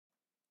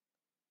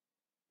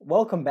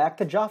Welcome back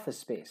to Jaffa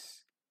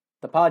Space,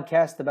 the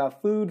podcast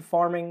about food,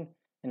 farming,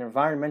 and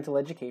environmental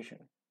education.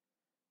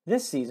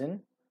 This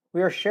season,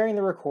 we are sharing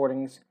the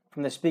recordings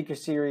from the speaker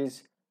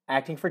series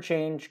Acting for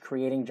Change,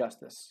 Creating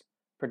Justice,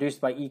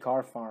 produced by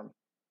Ikar Farm,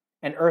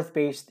 an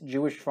earth-based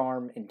Jewish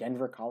farm in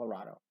Denver,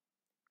 Colorado.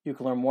 You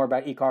can learn more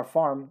about Ikar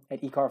Farm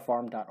at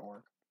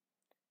ikarfarm.org.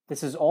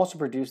 This is also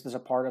produced as a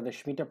part of the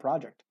Shemitah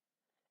Project,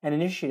 an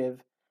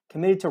initiative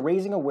committed to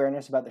raising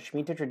awareness about the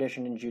Shemitah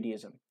tradition in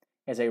Judaism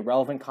as a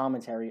relevant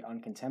commentary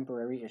on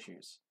contemporary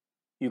issues.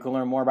 You can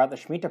learn more about the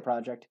Shemitah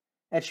Project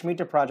at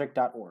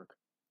shemitahproject.org.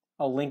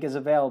 A link is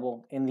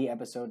available in the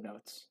episode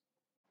notes.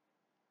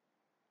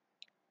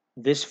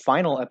 This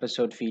final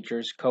episode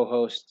features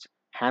co-hosts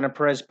Hannah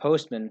Perez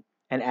Postman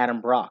and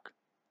Adam Brock,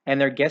 and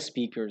their guest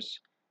speakers,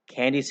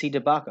 Candy C.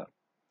 DeBaca,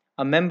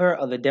 a member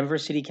of the Denver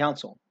City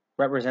Council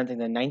representing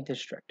the 9th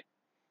District,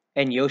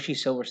 and Yoshi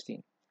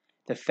Silverstein,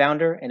 the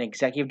founder and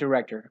executive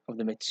director of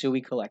the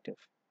Mitsui Collective.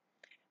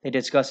 They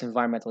discuss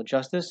environmental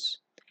justice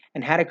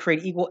and how to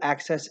create equal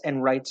access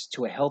and rights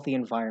to a healthy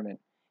environment,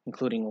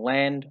 including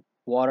land,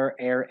 water,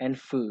 air, and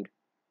food,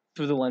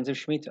 through the lens of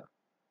Shemitah.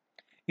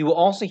 You will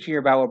also hear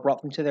about what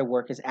brought them to their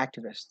work as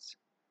activists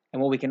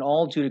and what we can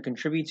all do to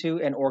contribute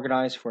to and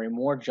organize for a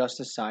more just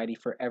society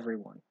for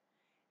everyone.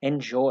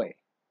 Enjoy.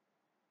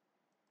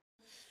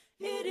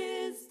 It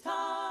is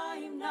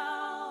time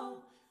now,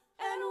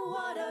 and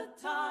what a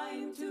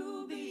time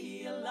to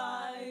be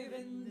alive.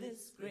 In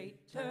this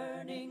great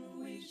turning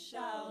we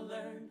shall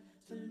learn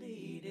to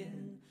lead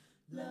in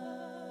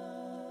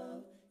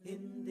love.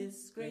 In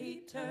this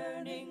great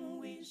turning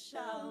we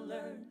shall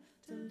learn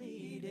to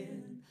lead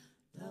in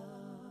love.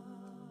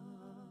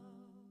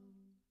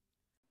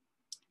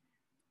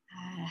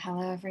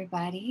 Hello,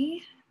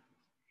 everybody.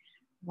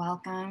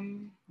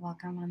 Welcome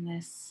on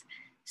this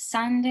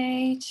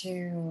Sunday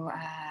to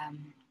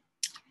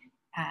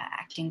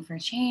Acting for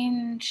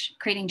Change,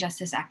 Creating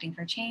Justice, Acting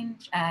for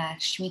Change,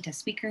 Shemitah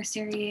Speaker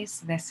Series.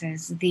 This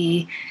is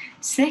the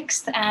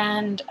 6th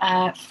and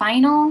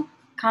final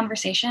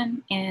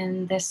conversation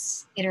in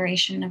this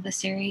iteration of the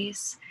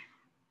series.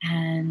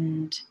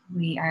 And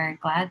we are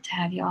glad to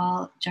have you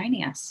all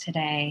joining us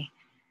today.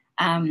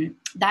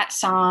 That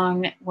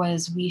song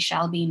was We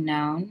Shall Be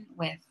Known,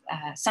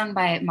 sung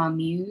by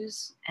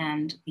Mamuse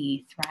and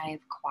the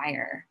Thrive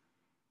Choir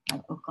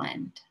of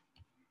Oakland.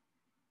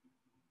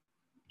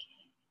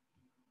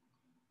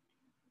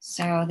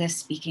 So this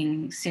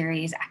speaking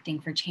series, Acting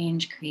for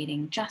Change,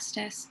 Creating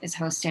Justice, is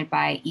hosted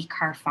by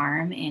Ikar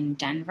Farm in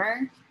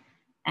Denver.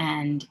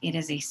 And it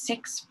is a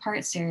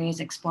 6-part series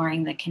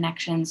exploring the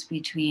connections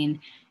between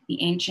the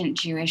ancient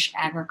Jewish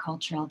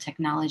agricultural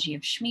technology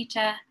of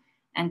Shemitah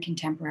and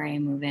contemporary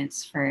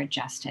movements for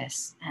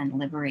justice and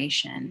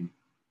liberation.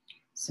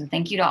 So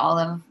thank you to all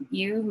of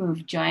you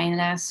who've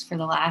joined us for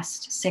the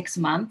last 6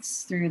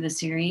 months through the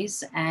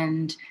series,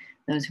 and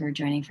those who are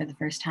joining for the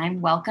first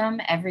time.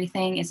 Welcome.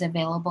 Everything is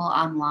available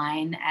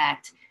online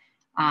at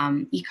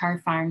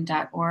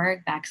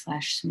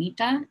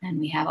ikarfarm.org/Shemitah, and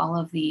we have all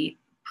of the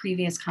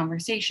previous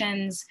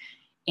conversations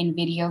in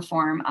video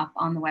form up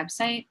on the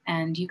website.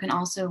 And you can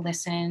also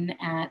listen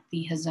at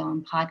the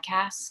Hazon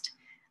podcast.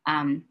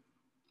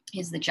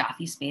 Is the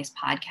Jaffa Space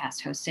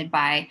podcast hosted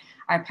by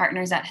our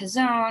partners at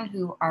Hazon,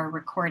 who are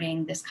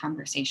recording this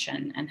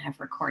conversation and have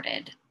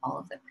recorded all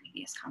of the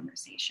previous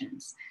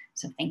conversations.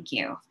 So thank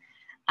you.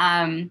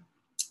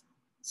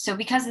 So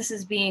because this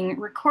is being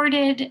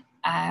recorded,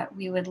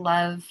 we would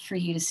love for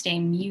you to stay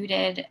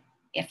muted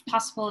if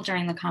possible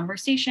during the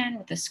conversation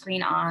with the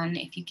screen on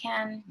if you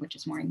can, which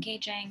is more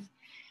engaging.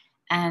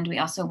 And we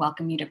also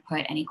welcome you to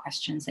put any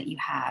questions that you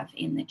have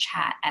in the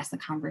chat as the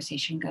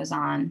conversation goes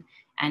on.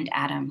 And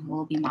Adam, who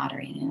will be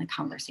moderating the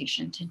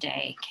conversation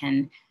today,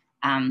 can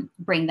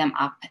bring them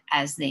up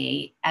as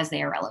they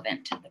are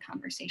relevant to the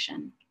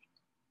conversation.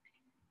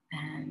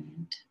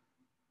 And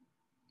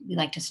we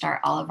like to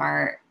start all of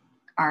our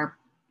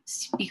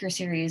speaker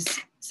series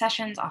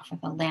sessions off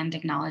with a land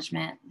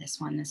acknowledgement. This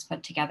one is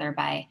put together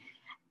by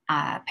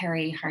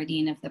Perry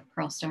Hardeen of the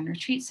Pearlstone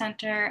Retreat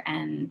Center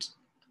and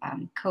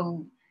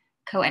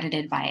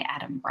co-edited by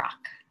Adam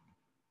Brock.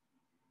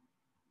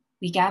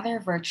 We gather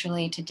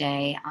virtually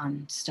today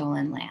on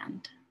stolen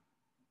land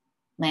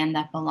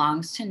that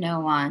belongs to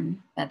no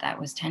one, but that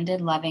was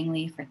tended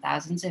lovingly for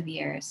thousands of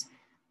years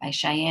by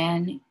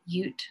Cheyenne,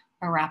 Ute,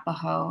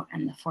 Arapaho,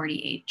 and the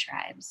 48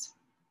 tribes.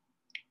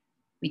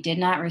 We did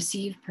not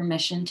receive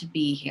permission to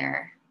be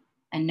here,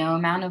 and no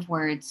amount of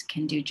words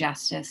can do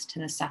justice to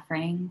the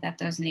suffering that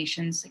those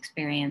nations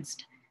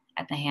experienced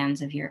at the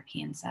hands of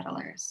European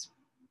settlers.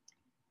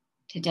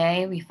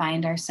 Today, we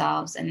find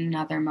ourselves in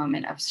another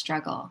moment of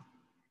struggle.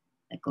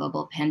 The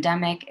global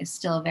pandemic is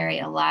still very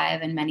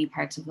alive in many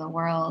parts of the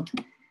world.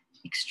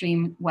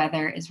 Extreme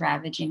weather is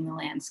ravaging the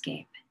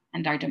landscape,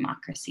 and our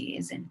democracy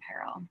is in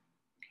peril.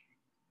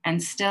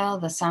 And still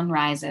the sun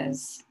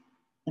rises,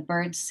 the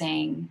birds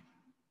sing,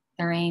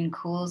 the rain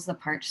cools the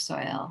parched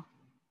soil,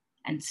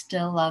 and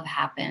still love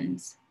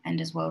happens and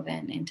is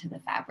woven into the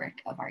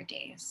fabric of our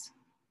days.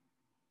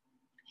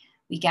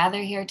 We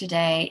gather here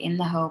today in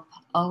the hope,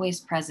 always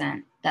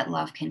present, that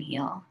love can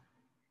heal,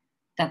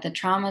 that the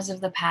traumas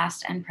of the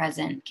past and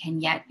present can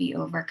yet be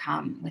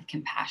overcome with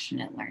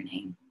compassionate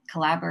learning,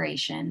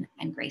 collaboration,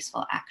 and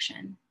graceful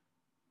action.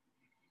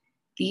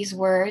 These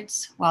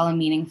words, while a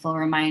meaningful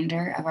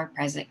reminder of our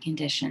present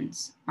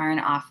conditions, are an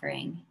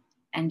offering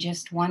and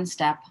just one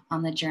step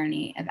on the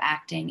journey of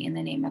acting in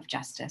the name of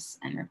justice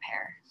and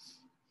repair.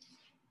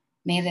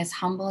 May this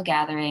humble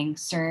gathering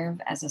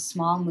serve as a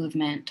small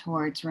movement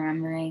towards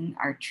remembering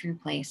our true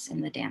place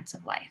in the dance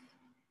of life,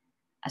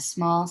 a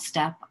small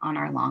step on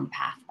our long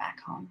path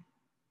back home.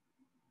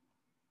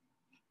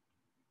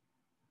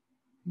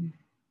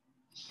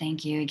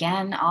 Thank you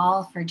again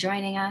all for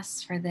joining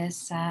us for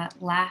this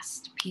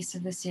last piece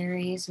of the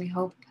series. We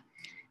hope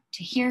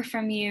to hear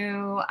from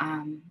you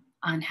on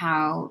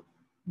how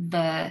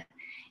the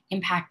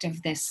impact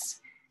of this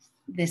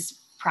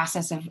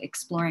process of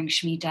exploring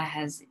Shemitah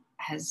has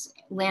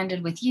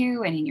landed with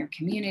you and in your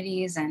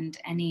communities, and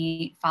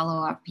any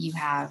follow-up you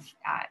have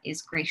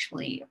is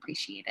gratefully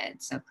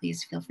appreciated. So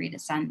please feel free to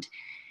send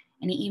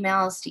any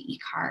emails to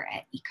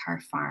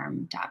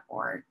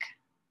icar@icarfarm.org.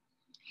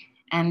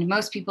 And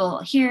most people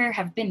here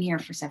have been here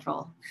for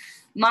several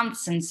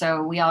months, and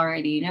so we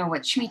already know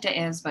what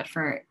Shemitah is, but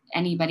for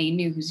anybody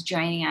new who's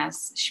joining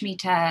us,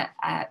 Shemitah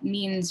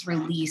means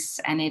release,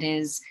 and it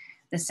is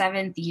the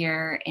 7th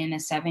year in a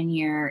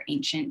 7-year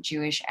ancient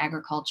Jewish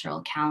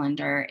agricultural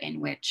calendar in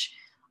which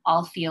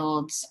all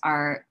fields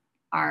are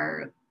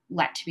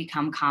let to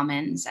become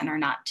commons and are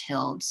not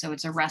tilled. So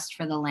it's a rest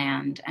for the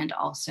land and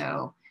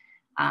also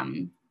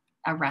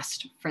a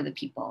rest for the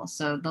people.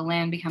 So the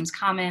land becomes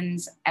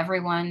commons,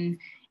 everyone,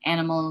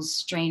 animals,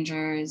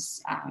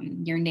 strangers,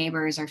 your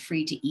neighbors are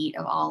free to eat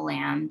of all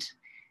land,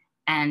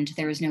 and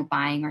there is no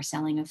buying or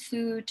selling of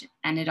food.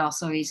 And it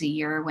also is a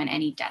year when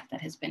any debt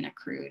that has been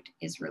accrued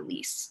is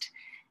released.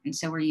 And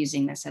so we're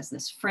using this as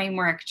this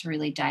framework to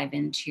really dive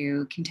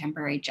into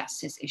contemporary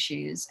justice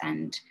issues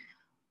and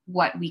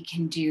what we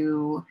can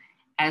do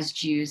as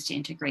Jews to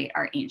integrate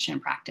our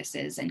ancient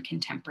practices and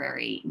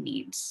contemporary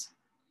needs.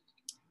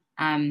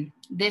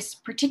 This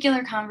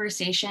particular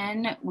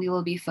conversation, we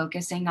will be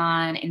focusing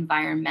on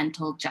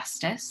environmental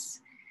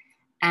justice.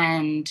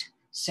 And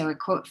so a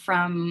quote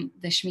from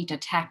the Shemitah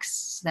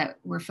texts that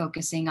we're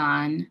focusing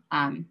on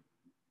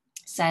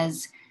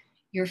says,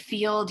 "Your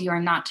field you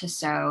are not to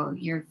sow,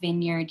 your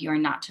vineyard you are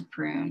not to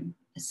prune.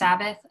 The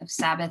Sabbath of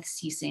Sabbath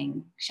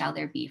ceasing shall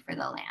there be for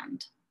the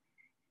land.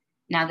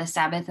 Now the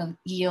Sabbath of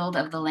yield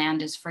of the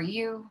land is for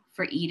you,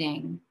 for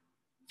eating,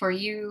 for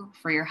you,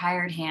 for your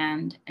hired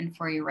hand, and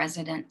for your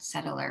resident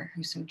settler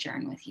who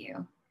sojourn with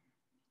you,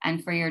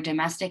 and for your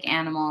domestic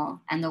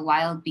animal and the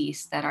wild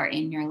beasts that are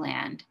in your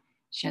land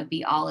shall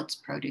be all its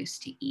produce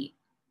to eat."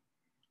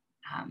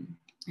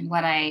 And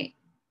what I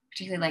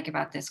particularly like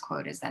about this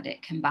quote is that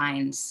it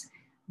combines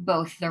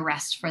both the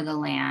rest for the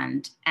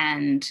land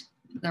and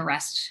the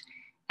rest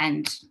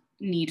and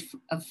need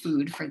of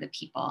food for the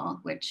people,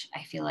 which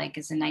I feel like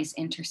is a nice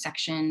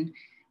intersection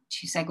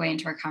to segue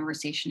into our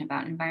conversation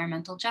about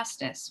environmental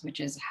justice, which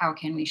is how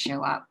can we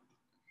show up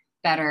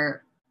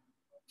better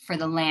for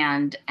the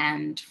land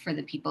and for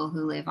the people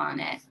who live on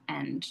it,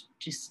 and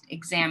just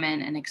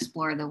examine and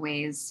explore the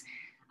ways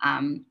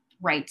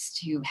rights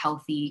to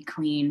healthy,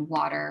 clean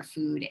water,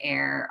 food,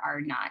 air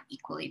are not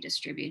equally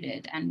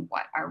distributed, and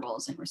what our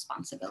roles and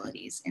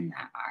responsibilities in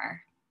that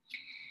are.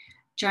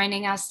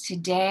 Joining us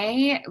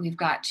today, we've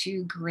got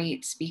two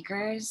great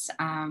speakers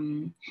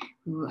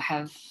who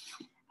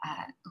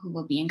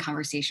will be in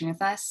conversation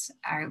with us.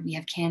 We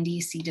have Candy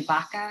C.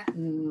 DeBaca,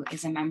 who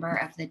is a member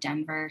of the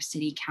Denver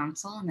City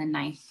Council in the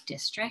 9th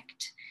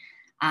District.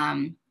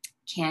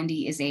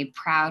 Candy is a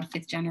proud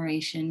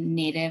 5th-generation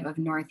native of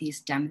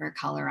Northeast Denver,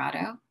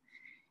 Colorado,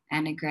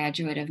 and a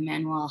graduate of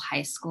Manuel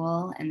High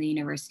School and the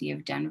University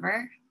of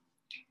Denver.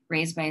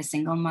 Raised by a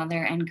single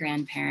mother and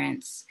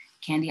grandparents,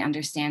 Candy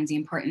understands the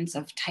importance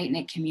of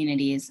tight-knit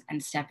communities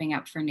and stepping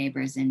up for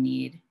neighbors in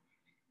need.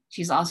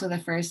 She's also the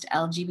first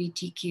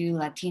LGBTQ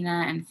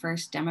Latina and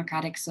first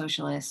Democratic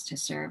Socialist to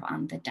serve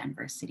on the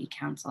Denver City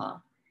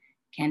Council.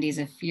 Candy is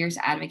a fierce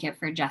advocate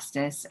for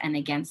justice and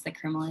against the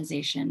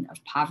criminalization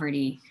of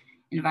poverty,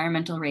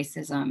 environmental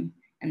racism,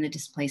 and the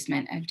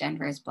displacement of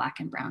Denver's Black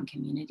and Brown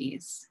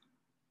communities.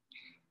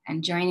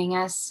 And joining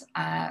us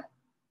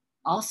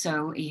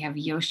also, we have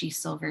Yoshi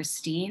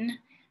Silverstein,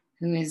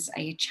 who is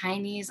a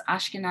Chinese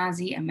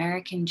Ashkenazi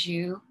American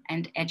Jew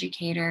and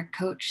educator,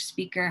 coach,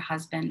 speaker,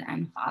 husband,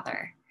 and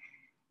father.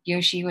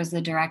 Yoshi was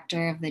the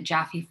director of the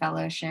Jaffe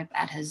Fellowship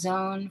at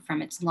Hazon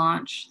from its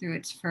launch through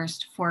its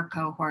first 4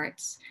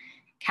 cohorts,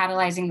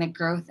 catalyzing the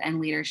growth and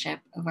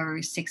leadership of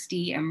over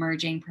 60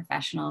 emerging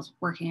professionals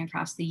working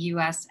across the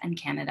US and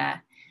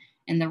Canada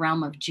in the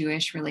realm of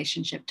Jewish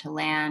relationship to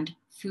land,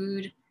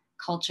 food,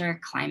 culture,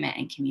 climate,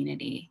 and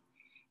community.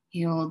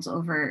 He holds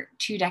over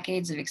 2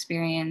 decades of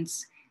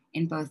experience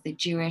in both the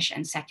Jewish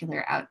and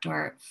secular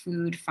outdoor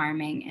food,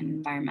 farming, and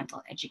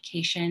environmental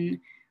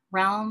education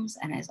realms,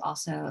 and is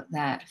also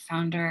the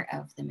founder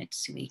of the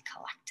Mitsui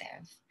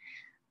Collective.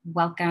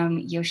 Welcome,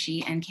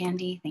 Yoshi and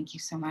Candy. Thank you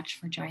so much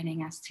for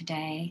joining us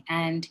today.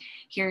 And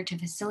here to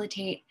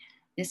facilitate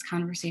this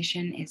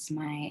conversation is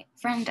my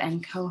friend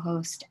and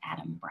co-host,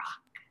 Adam Brock.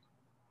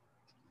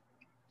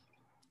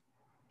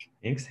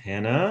 Thanks,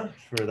 Hannah,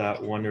 for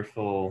that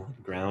wonderful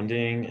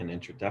grounding and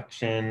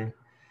introduction.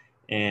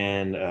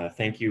 And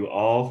thank you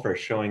all for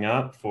showing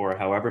up for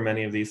however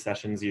many of these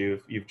sessions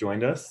you've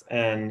joined us.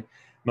 And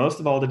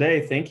most of all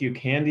today, thank you,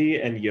 Candy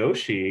and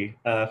Yoshi,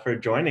 for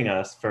joining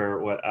us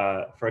for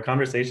a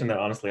conversation that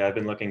honestly I've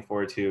been looking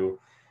forward to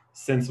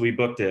since we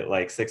booked it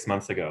like 6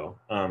 months ago.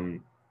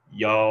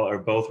 Y'all are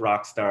both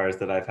rock stars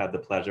that I've had the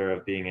pleasure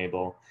of being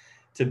able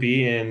to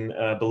be in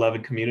a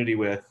beloved community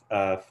with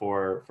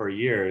for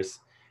years.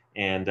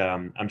 And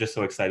I'm just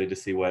so excited to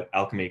see what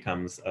alchemy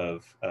comes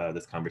of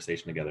this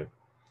conversation together.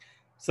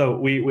 So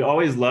we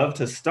always love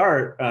to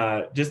start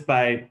just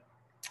by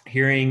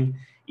hearing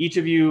each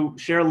of you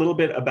share a little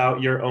bit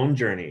about your own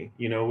journey.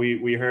 You know,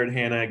 we heard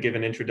Hannah give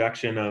an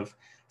introduction of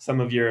some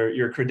of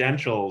your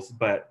credentials,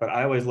 but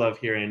I always love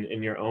hearing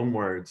in your own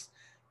words,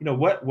 you know,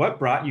 what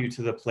brought you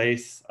to the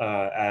place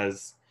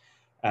as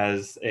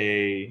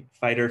a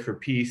fighter for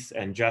peace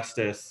and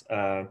justice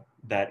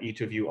that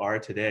each of you are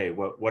today?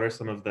 What are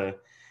some of the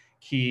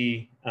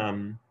key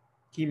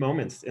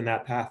moments in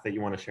that path that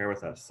you want to share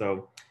with us?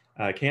 So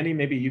Candy,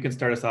 maybe you can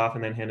start us off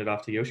and then hand it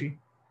off to Yoshi.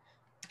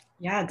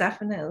 Yeah,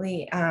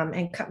 definitely.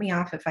 And cut me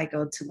off if I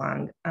go too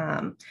long.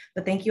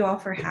 But thank you all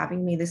for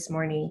having me this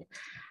morning.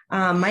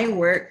 My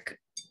work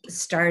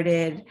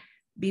started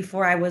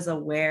before I was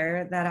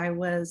aware that I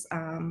was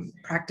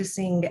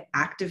practicing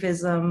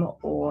activism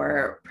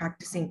or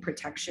practicing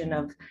protection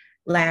of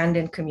land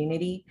and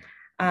community.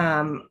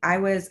 I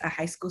was a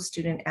high school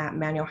student at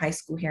Manual High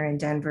School here in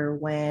Denver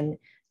when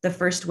the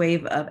first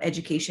wave of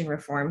education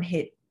reform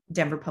hit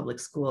Denver public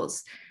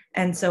schools.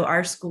 And so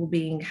our school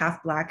being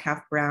half Black,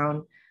 half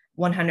brown,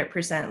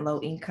 100%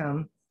 low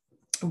income,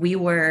 we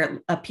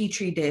were a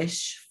petri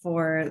dish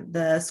for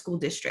the school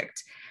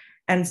district.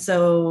 And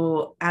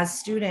so as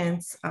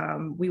students,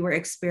 we were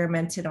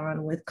experimented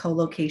on with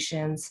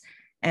co-locations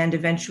and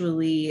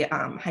eventually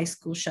high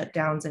school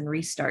shutdowns and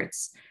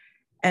restarts.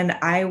 And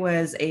I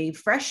was a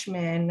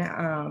freshman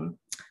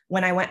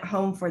when I went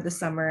home for the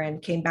summer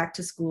and came back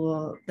to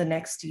school the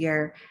next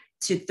year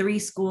to 3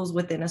 schools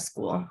within a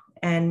school.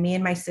 And me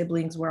and my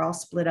siblings were all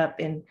split up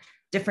in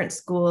different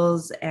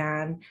schools,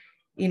 and,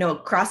 you know,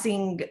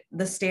 crossing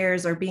the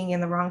stairs or being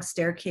in the wrong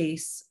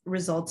staircase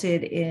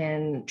resulted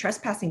in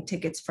trespassing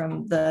tickets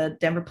from the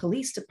Denver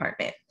Police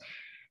Department.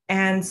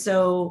 And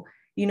so,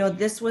 you know,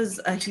 this was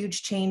a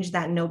huge change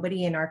that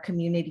nobody in our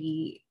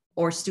community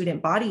or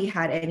student body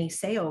had any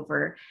say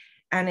over.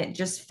 And it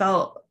just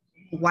felt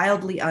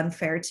wildly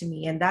unfair to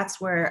me. And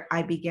that's where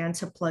I began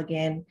to plug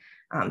in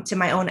to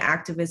my own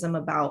activism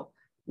about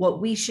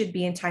what we should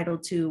be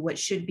entitled to, what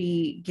should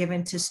be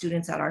given to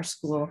students at our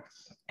school.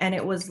 And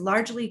it was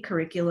largely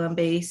curriculum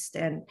based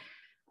and,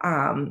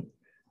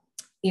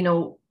 you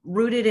know,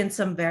 rooted in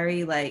some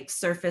very like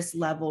surface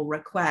level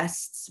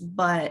requests,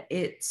 but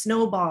it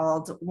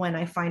snowballed when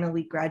I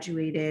finally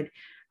graduated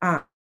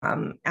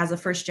as a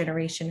first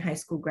generation high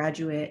school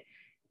graduate,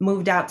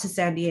 moved out to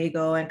San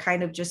Diego and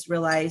kind of just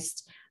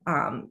realized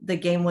the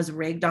game was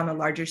rigged on a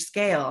larger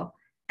scale.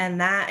 And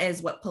that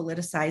is what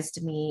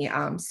politicized me,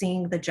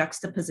 seeing the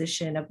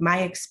juxtaposition of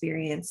my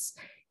experience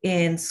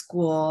in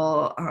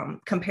school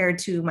compared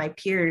to my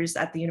peers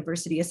at the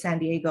University of San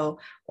Diego,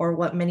 or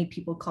what many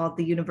people called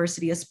the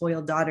University of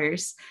Spoiled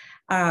Daughters.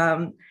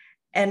 And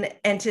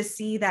to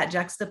see that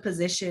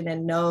juxtaposition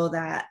and know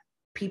that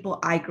people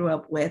I grew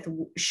up with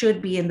should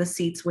be in the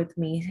seats with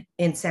me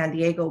in San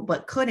Diego,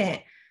 but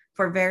couldn't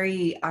for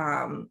very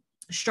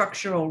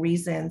structural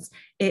reasons,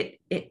 it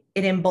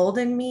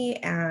emboldened me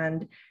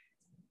and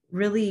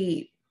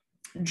really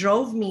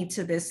drove me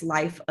to this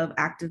life of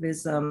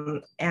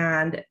activism.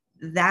 And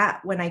that,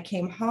 when I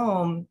came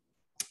home,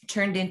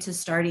 turned into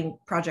starting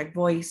Project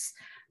Voice,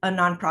 a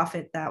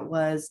nonprofit that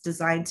was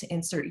designed to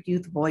insert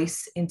youth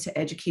voice into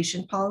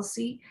education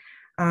policy.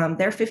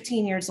 They're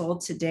 15 years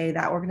old today.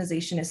 That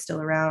organization is still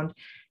around.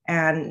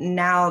 And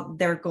now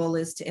their goal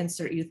is to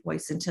insert youth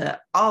voice into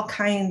all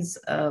kinds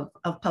of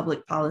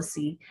public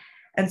policy.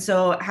 And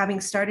so having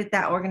started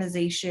that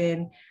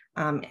organization,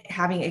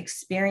 having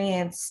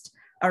experienced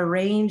a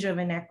range of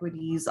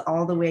inequities,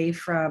 all the way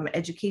from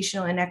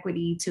educational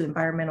inequity to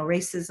environmental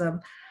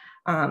racism,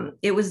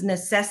 it was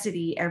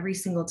necessity every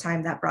single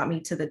time that brought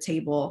me to the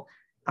table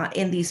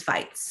in these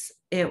fights.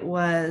 It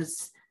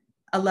was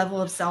a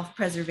level of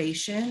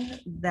self-preservation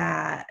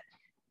that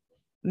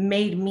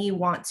made me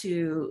want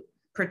to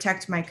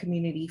protect my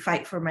community,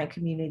 fight for my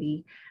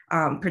community,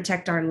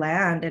 protect our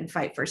land, and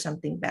fight for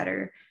something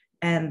better.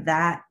 And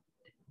that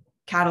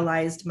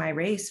catalyzed my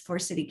race for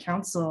city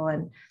council.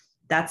 And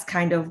that's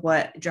kind of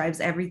what drives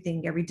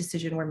everything, every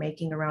decision we're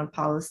making around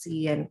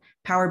policy and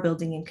power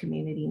building in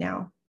community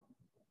now.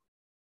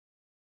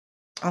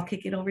 I'll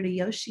kick it over to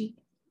Yoshi.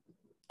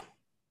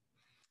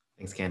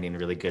 Thanks, Candy, and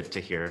really good to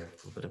hear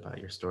a little bit about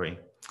your story.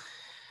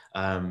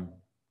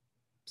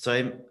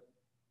 So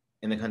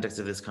in the context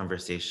of this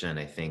conversation,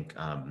 I think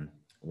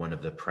one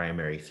of the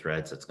primary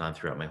threads that's gone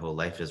throughout my whole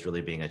life is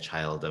really being a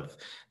child of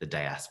the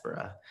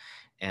diaspora.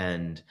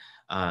 And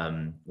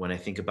when I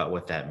think about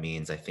what that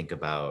means, I think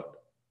about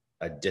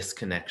a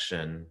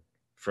disconnection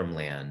from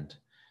land,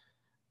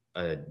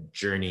 a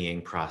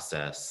journeying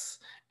process,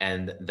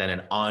 and then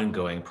an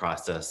ongoing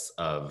process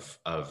of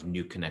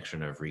new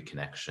connection, of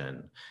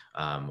reconnection,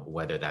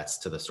 whether that's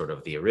to the sort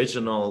of the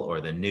original or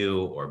the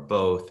new or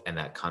both, and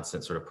that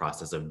constant sort of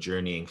process of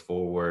journeying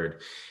forward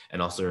and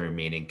also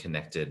remaining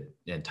connected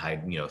and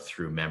tied, you know,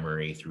 through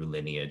memory, through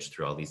lineage,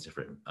 through all these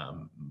different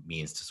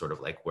means to sort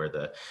of like where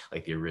the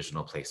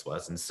original place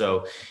was. And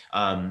so,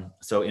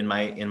 so in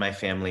my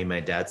family, my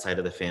dad's side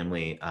of the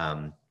family,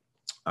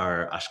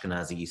 are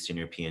Ashkenazi Eastern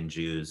European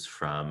Jews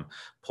from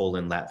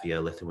Poland,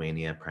 Latvia,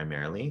 Lithuania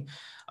primarily.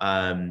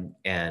 And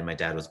my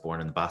dad was born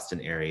in the Boston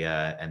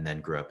area and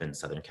then grew up in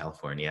Southern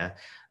California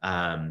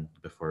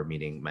before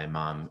meeting my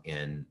mom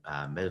in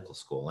medical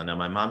school. And on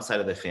my mom's side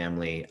of the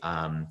family,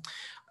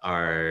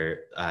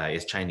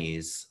 is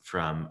Chinese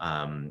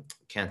from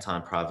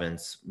Canton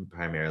province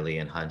primarily,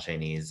 and Han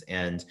Chinese,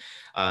 and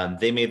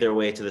they made their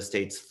way to the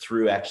States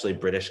through actually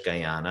British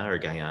Guyana, or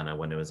Guyana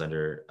when it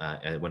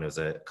was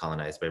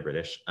colonized by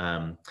British,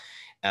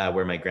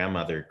 where my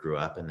grandmother grew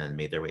up, and then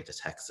made their way to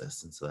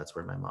Texas, and so that's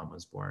where my mom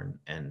was born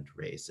and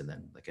raised. And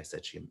then, like I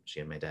said, she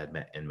and my dad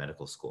met in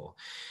medical school,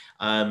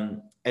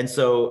 and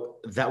so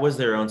that was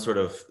their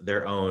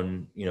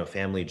own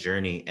family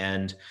journey.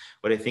 And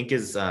what I think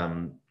is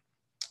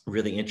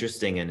really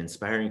interesting and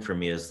inspiring for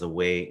me is the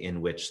way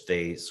in which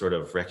they sort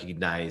of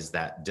recognize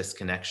that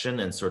disconnection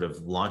and sort of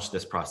launch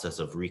this process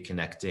of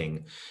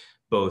reconnecting,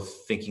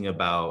 both thinking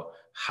about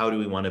how do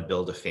we want to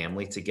build a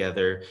family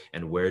together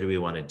and where do we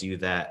want to do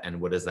that and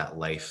what does that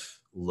life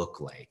look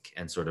like,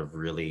 and sort of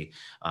really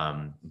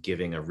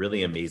giving a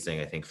really amazing,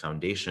 I think,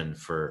 foundation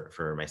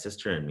for my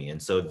sister and me.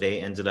 And so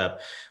they ended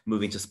up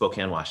moving to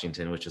Spokane,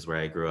 Washington, which is where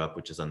I grew up,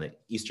 which is on the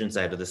eastern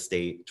side of the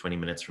state, 20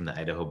 minutes from the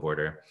Idaho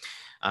border.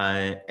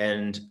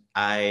 And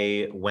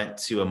I went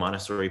to a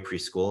Montessori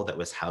preschool that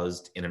was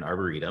housed in an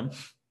arboretum.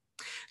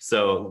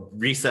 So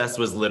recess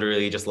was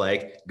literally just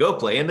like, go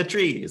play in the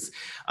trees.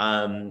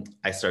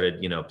 I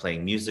started,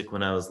 playing music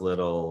when I was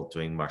little,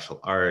 doing martial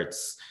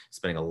arts,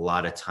 spending a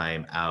lot of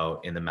time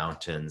out in the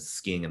mountains,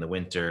 skiing in the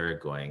winter,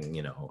 going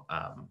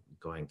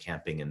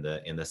camping in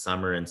the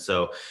summer. And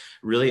so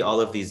really all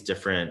of these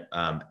different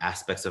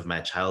aspects of my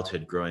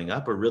childhood growing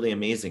up were really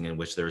amazing, in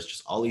which there was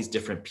just all these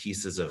different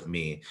pieces of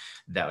me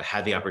that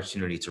had the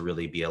opportunity to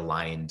really be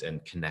aligned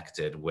and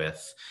connected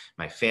with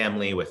my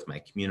family, with my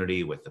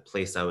community, with the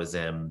place I was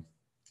in.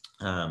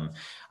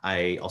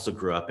 I also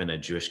grew up in a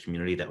Jewish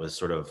community that was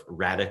sort of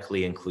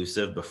radically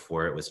inclusive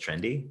before it was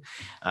trendy.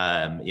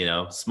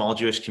 Small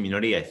Jewish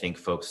community, I think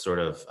folks sort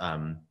of,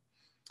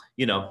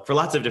 for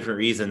lots of different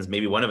reasons,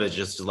 maybe one of it is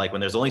just like when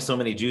there's only so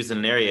many Jews in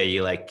an area,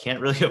 you like can't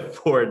really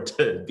afford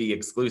to be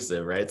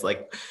exclusive, right? It's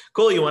like,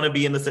 cool, you want to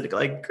be in the city,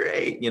 like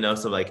great,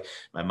 so like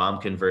my mom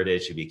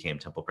converted, she became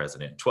temple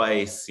president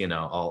twice,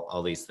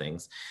 all these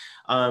things.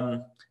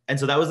 And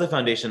so that was the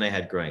foundation I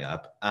had growing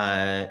up.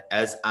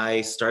 As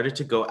I started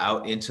to go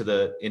out into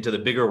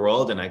the bigger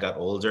world, and I got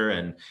older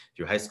and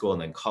through high school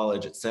and then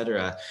college, et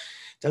cetera,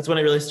 that's when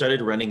I really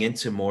started running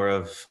into more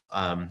of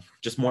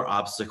just more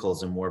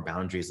obstacles and more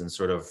boundaries, and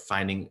sort of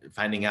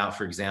finding out,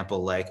 for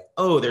example, like,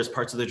 oh, there's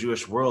parts of the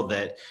Jewish world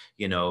that,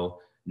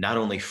 not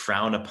only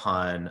frown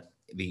upon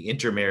the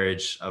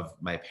intermarriage of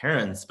my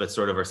parents, but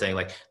sort of are saying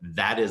like,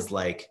 that is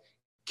like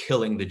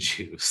killing the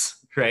Jews.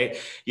 Right.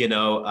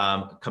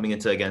 Coming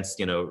into against,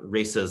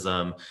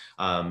 racism,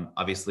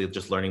 obviously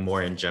just learning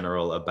more in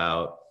general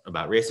about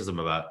racism,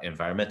 about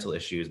environmental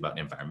issues, about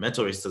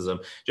environmental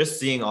racism, just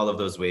seeing all of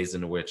those ways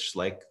in which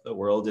like the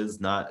world is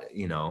not,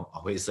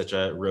 always such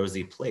a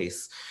rosy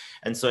place.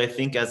 And so I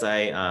think as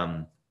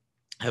I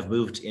have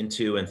moved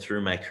into and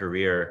through my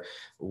career,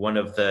 one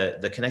of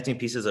the connecting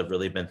pieces I've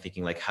really been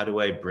thinking like, how do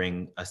I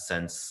bring a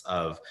sense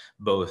of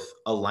both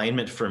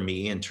alignment for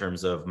me in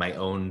terms of my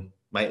own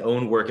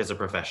work as a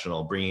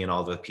professional, bringing in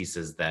all the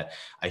pieces that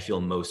I feel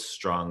most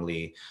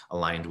strongly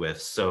aligned with.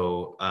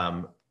 So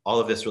all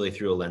of this really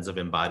through a lens of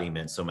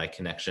embodiment. So my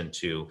connection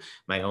to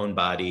my own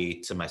body,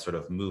 to my sort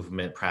of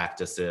movement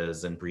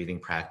practices and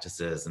breathing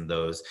practices, and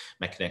those,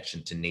 my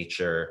connection to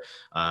nature,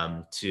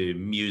 to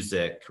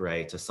music,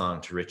 right, to song,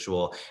 to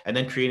ritual, and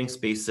then creating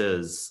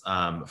spaces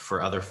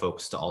for other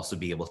folks to also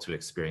be able to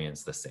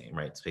experience the same,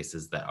 right?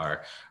 Spaces that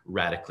are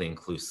radically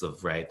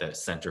inclusive, right, that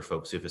center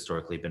folks who've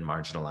historically been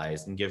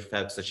marginalized and give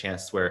folks a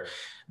chance where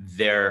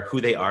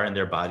who they are in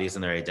their bodies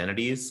and their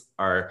identities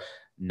are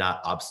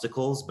not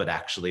obstacles, but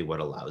actually what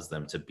allows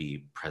them to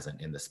be present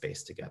in the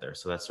space together.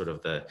 So that's sort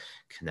of the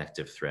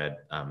connective thread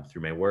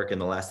through my work. And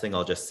the last thing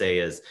I'll just say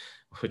is,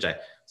 which I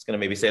was going to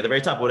maybe say at the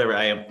very top, whatever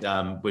I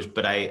am,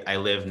 but I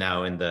live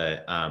now in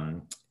the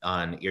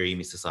on Erie,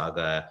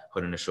 Mississauga,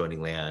 Haudenosaunee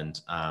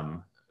land,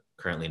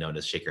 currently known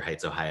as Shaker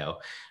Heights, Ohio,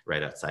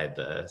 right outside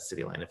the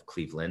city line of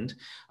Cleveland.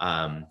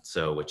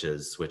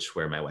 Which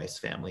where my wife's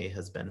family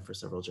has been for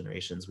several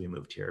generations. We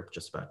moved here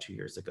just about 2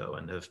 years ago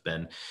and have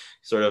been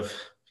sort of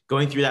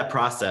going through that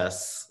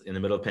process in the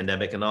middle of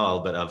pandemic and all,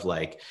 but of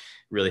like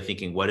really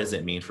thinking, what does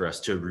it mean for us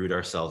to root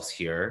ourselves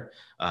here?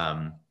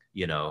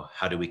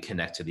 How do we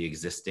connect to the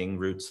existing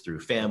roots through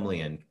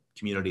family and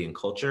community and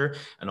culture?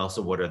 And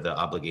also, what are the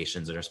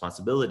obligations and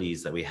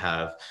responsibilities that we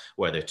have,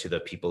 whether to the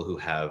people who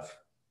have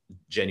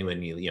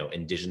genuinely,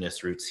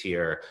 indigenous roots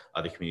here,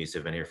 other communities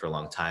have been here for a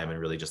long time, and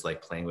really just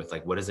like playing with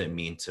like, what does it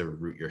mean to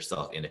root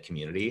yourself in a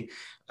community,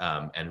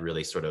 and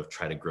really sort of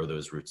try to grow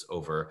those roots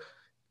over,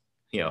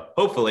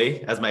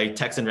 hopefully, as my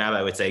Texan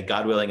rabbi would say,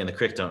 God willing and the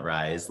creek don't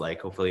rise,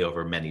 like hopefully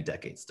over many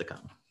decades to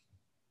come.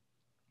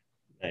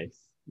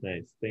 Nice.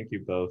 Thank you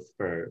both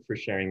for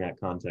sharing that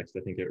context. I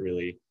think it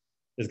really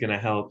is going to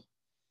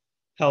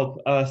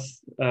help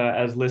us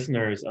as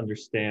listeners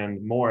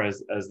understand more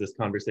as this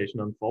conversation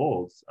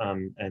unfolds.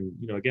 And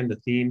again, the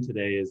theme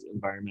today is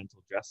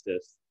environmental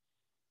justice.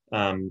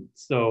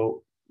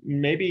 So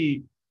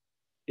maybe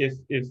if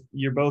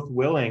you're both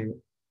willing,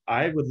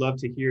 I would love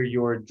to hear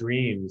your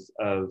dreams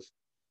of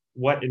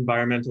what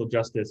environmental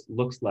justice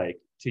looks like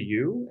to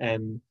you,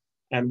 and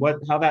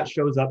how that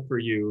shows up for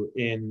you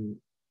in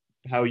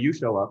how you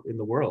show up in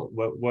the world.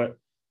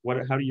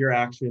 How do your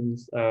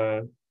actions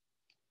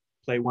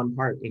play one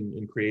part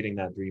in creating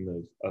that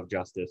dream of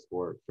justice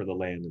for the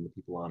land and the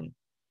people on it?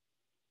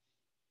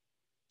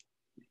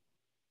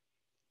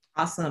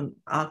 Awesome.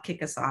 I'll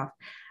kick us off.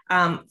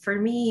 For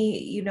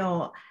me,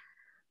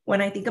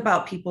 when I think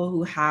about people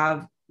who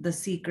have the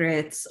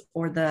secrets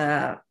or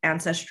the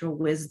ancestral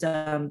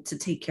wisdom to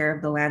take care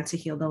of the land, to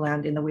heal the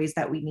land in the ways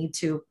that we need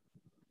to,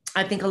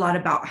 I think a lot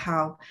about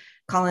how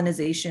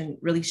colonization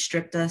really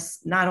stripped us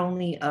not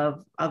only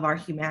of our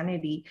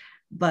humanity,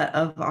 but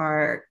of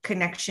our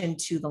connection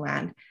to the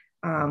land.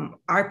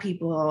 Our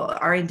people,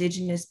 our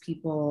indigenous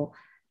people,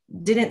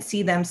 didn't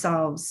see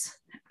themselves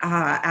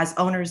as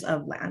owners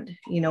of land.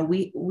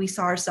 We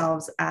saw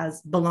ourselves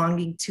as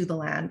belonging to the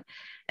land,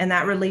 and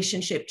that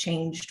relationship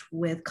changed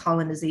with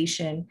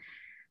colonization.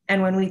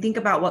 And when we think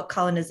about what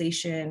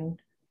colonization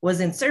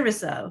was in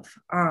service of,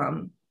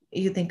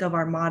 you think of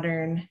our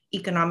modern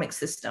economic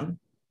system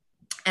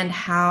and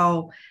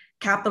how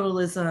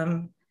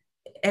capitalism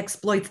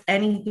exploits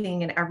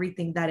anything and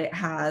everything that it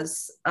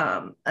has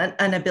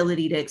an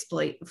ability to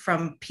exploit,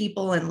 from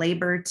people and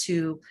labor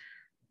to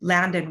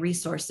land and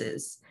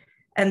resources.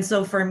 And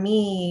so for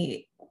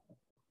me,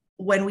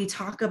 when we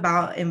talk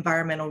about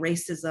environmental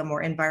racism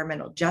or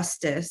environmental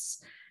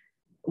justice,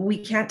 we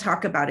can't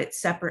talk about it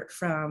separate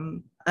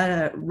from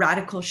a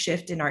radical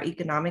shift in our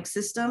economic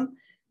system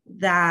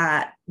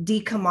that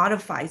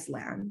decommodifies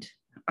land.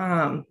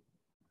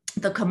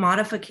 The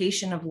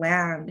commodification of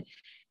land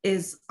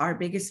is our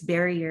biggest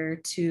barrier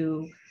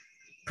to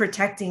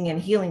protecting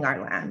and healing our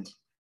land.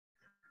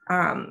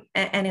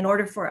 And in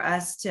order for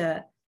us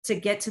to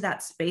get to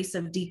that space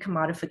of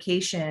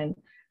decommodification,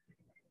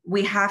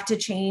 we have to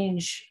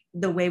change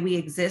the way we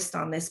exist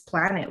on this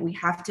planet. We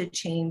have to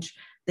change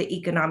the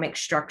economic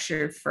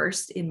structure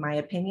first, in my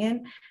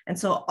opinion. And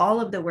so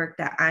all of the work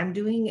that I'm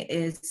doing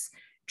is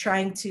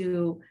trying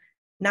to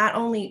not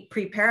only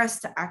prepare us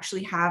to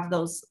actually have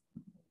those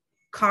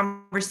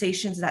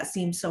conversations that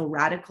seem so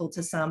radical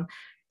to some,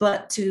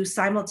 but to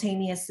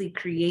simultaneously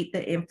create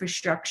the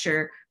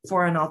infrastructure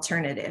for an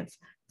alternative,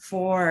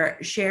 for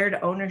shared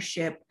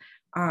ownership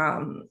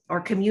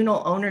or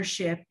communal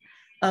ownership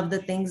of the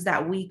things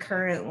that we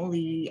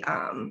currently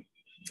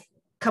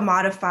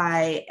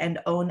commodify and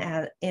own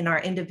in our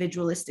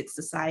individualistic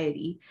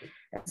society.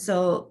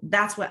 So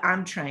that's what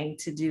I'm trying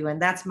to do.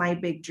 And that's my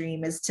big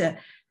dream, is to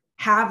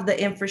have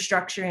the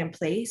infrastructure in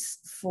place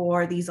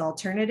for these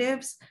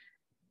alternatives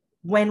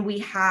when we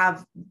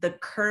have the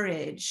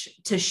courage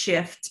to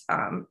shift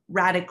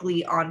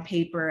radically on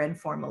paper and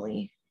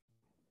formally.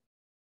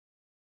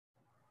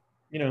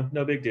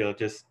 No big deal,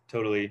 just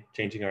totally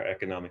changing our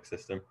economic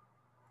system.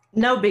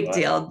 No big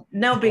deal.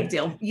 No big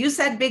deal. You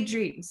said big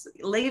dreams.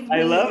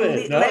 I love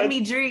it. Let me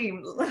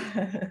dream.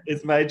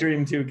 It's my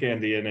dream too,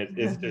 Candy, and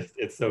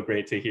it's so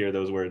great to hear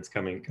those words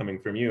coming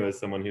from you as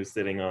someone who's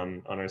sitting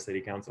on our city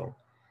council.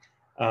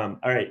 All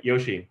right,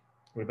 Yoshi,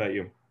 what about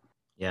you?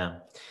 Yeah.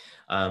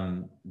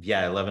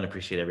 I love and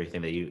appreciate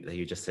everything that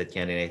you just said,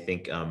 Candy. And I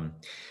think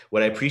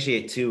what I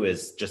appreciate too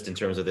is, just in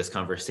terms of this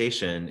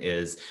conversation,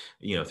 is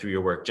through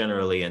your work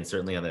generally, and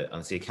certainly on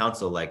the city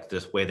council, like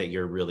this way that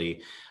you're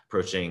really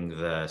approaching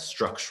the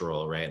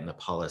structural, right, and the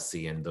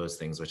policy and those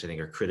things, which I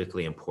think are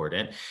critically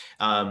important.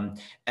 And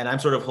I'm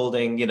sort of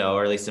holding,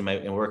 or at least in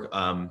my work,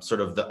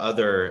 sort of the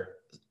other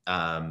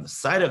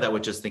side of that,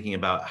 which is thinking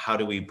about how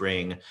do we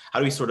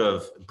sort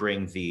of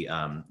bring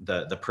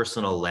the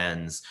personal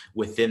lens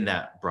within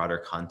that broader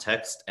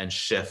context and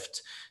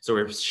shift. So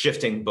we're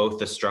shifting both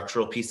the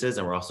structural pieces,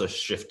 and we're also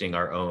shifting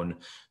our own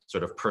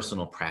sort of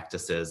personal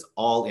practices,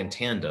 all in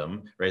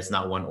tandem, right? It's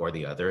not one or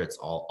the other. It's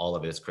all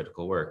of it is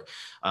critical work.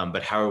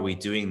 But how are we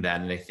doing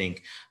that? And I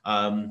think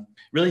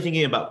really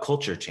thinking about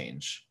culture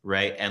change,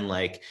 right? And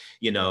like,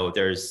 you know,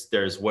 there's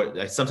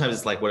what sometimes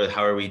it's like,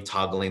 how are we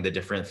toggling the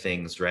different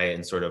things, right?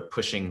 And sort of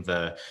pushing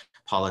the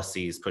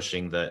policies,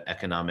 pushing the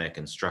economic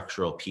and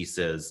structural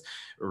pieces,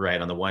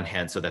 right, on the one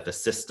hand, so that the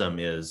system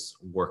is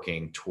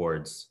working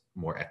towards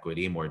more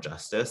equity, more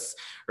justice,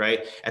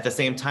 right? At the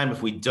same time,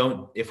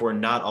 if we're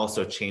not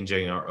also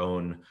changing our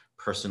own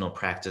personal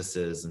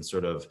practices and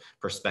sort of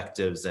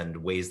perspectives and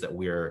ways that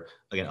we're,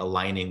 again,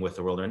 aligning with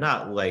the world or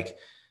not, like,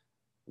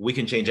 we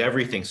can change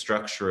everything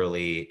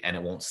structurally and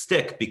it won't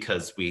stick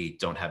because we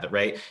don't have it,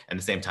 right? And at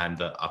the same time,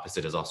 the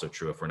opposite is also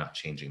true if we're not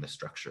changing the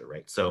structure,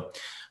 right? So,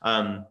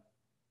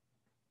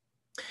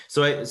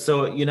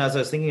 so you know, as I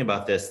was thinking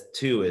about this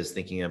too, is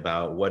thinking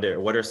about what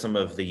are some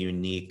of the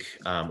unique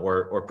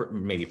or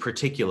maybe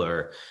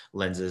particular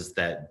lenses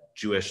that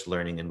Jewish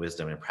learning and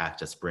wisdom and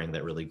practice bring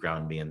that really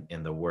ground me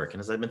in the work.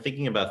 And as I've been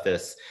thinking about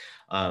this,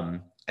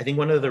 I think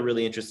one of the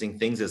really interesting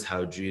things is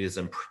how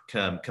Judaism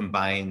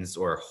combines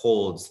or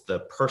holds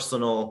the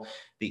personal,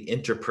 the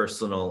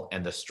interpersonal,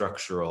 and the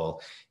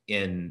structural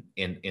in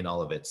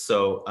all of it.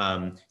 So,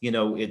 you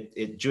know,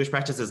 Jewish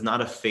practice is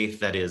not a faith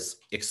that is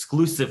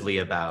exclusively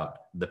about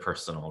the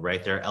personal,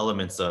 right? There are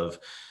elements of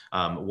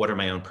what are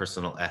my own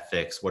personal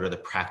ethics? What are the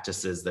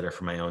practices that are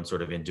for my own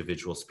sort of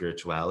individual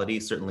spirituality?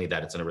 Certainly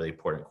that it's a really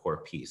important core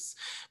piece.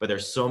 But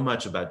there's so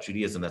much about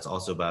Judaism that's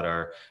also about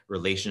our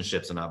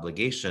relationships and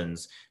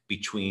obligations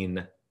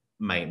between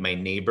my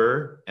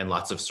neighbor and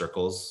lots of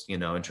circles, you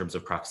know, in terms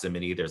of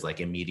proximity. There's like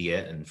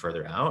immediate and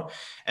further out,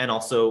 and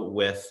also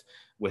with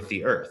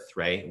the earth,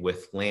 right?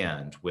 With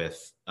land,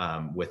 with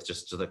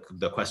just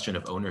the question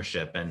of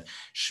ownership. And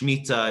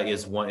Shemitah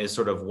is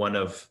sort of one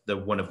of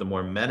the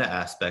more meta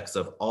aspects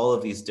of all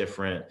of these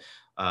different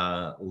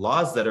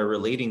laws that are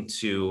relating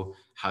to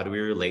how do we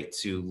relate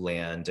to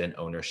land and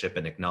ownership,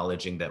 and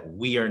acknowledging that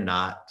we are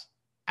not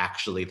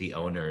actually the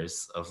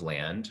owners of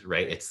land,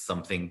 right? It's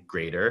something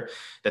greater,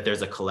 that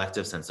there's a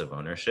collective sense of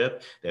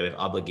ownership, that we have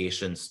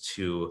obligations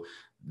to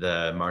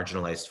the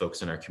marginalized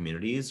folks in our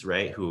communities,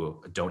 right,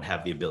 who don't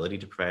have the ability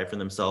to provide for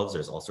themselves.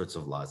 There's all sorts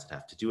of laws that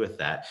have to do with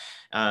that.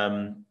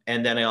 And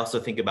then I also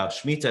think about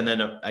Shemitah, and then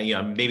you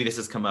know, maybe this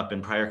has come up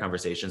in prior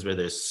conversations where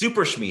there's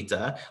super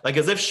Shemitah, like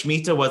as if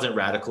Shemitah wasn't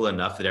radical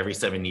enough that every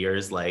 7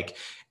 years, like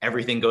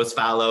everything goes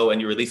fallow and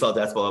you release all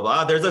debts, blah, blah,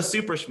 blah. There's a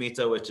super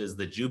Shemitah, which is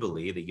the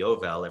Jubilee, the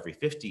Yovel, every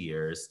 50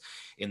 years,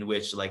 in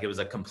which like it was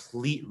a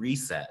complete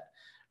reset,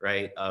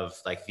 right, of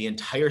like the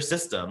entire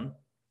system,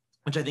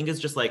 which I think is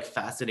just like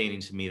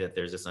fascinating to me, that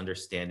there's this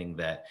understanding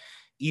that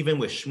even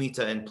with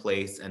Shemitah in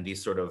place and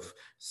these sort of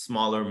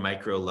smaller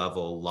micro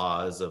level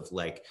laws of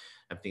like,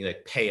 I'm thinking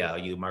like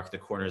Peah, you mark the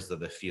corners of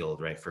the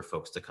field, right, for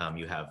folks to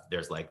come.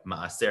 There's like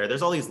Maaser,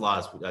 there's all these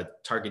laws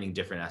targeting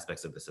different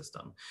aspects of the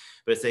system.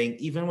 But it's saying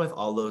even with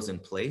all those in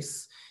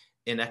place,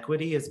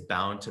 inequity is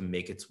bound to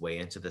make its way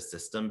into the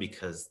system,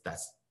 because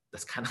that's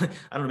kind of,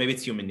 I don't know, maybe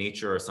it's human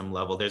nature or some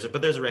level.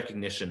 But there's a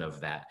recognition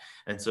of that.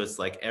 And so it's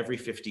like every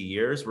 50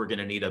 years, we're going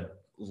to need a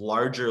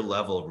larger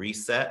level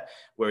reset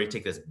where we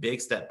take this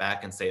big step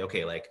back and say,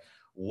 okay, like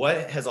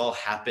what has all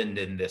happened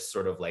in this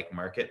sort of like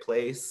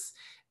marketplace?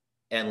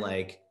 And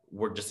like,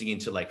 we're just needing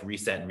to like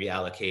reset and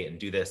reallocate and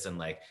do this and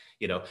like,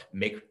 you know,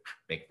 make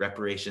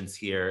reparations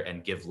here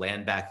and give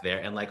land back there.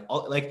 And like,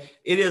 all, like,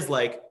 it is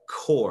like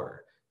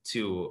core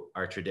to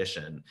our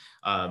tradition.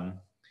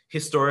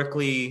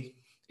 Historically,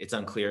 it's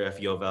unclear if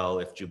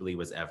Yovel, if Jubilee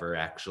was ever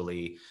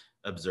actually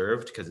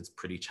observed, because it's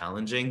pretty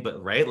challenging,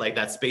 but right, like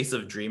that space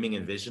of dreaming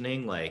and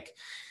visioning, like,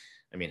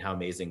 I mean, how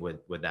amazing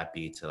would that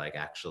be to like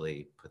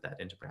actually put that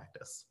into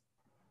practice?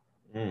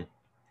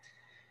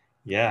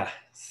 Yeah,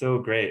 so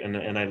great.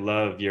 And I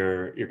love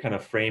your kind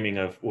of framing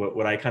of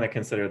what I kind of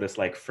consider this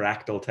like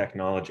fractal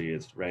technology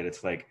is, right?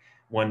 It's like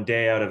 1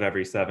 day out of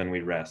every 7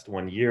 we rest,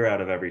 1 year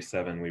out of every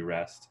 7 we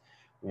rest,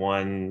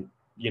 one,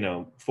 you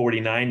know,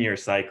 49-year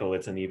cycle,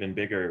 it's an even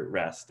bigger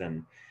rest.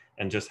 And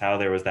just how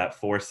there was that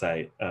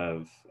foresight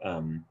of,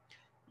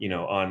 you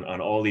know,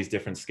 on all these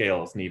different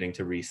scales needing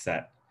to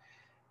reset.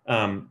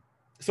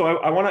 So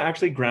I want to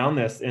actually ground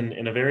this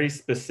in a very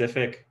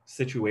specific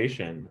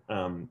situation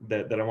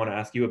that I want to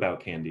ask you about,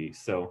 Candy.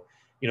 So,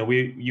 you know,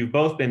 you've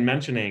both been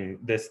mentioning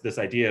this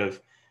idea of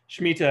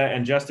Shemitah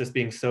and justice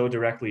being so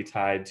directly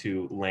tied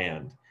to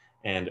land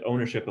and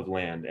ownership of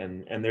land.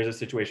 And there's a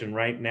situation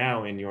right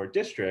now in your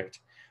district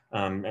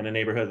and a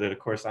neighborhood that, of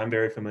course, I'm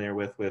very familiar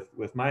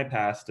with my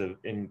past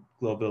in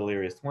Global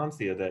area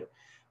Swansea, that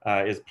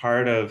is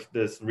part of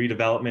this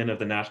redevelopment of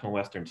the National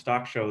Western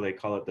Stock Show. They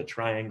call it the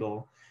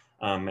Triangle.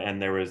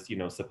 And there was, you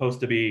know, supposed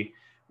to be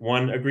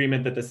one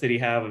agreement that the city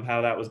have of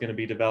how that was going to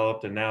be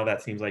developed. And now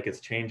that seems like it's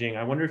changing.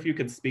 I wonder if you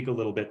could speak a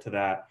little bit to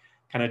that,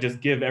 kind of just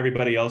give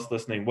everybody else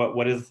listening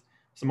what is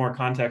some more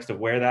context of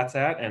where that's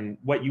at and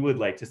what you would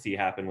like to see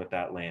happen with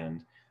that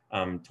land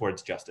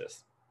towards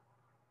justice.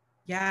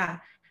 Yeah.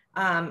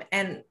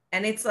 And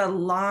it's a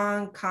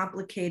long,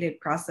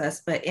 complicated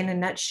process, but in a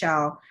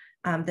nutshell,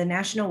 the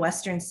National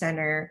Western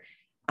Center,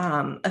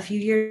 a few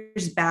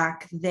years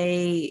back,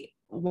 they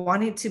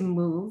wanted to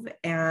move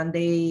and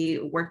they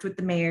worked with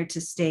the mayor to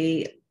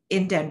stay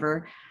in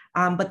Denver,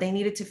 but they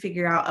needed to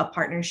figure out a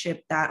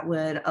partnership that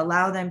would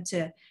allow them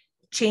to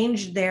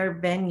change their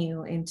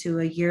venue into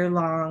a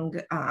year-long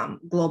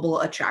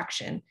global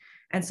attraction.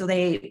 And so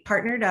they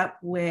partnered up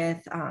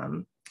with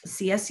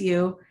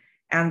CSU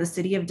and the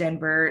city of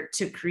Denver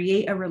to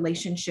create a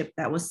relationship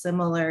that was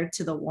similar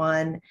to the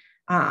one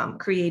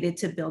created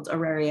to build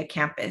Auraria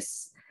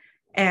campus.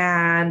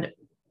 And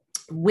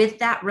with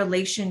that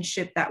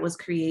relationship that was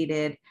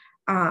created,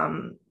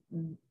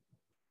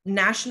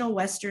 National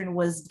Western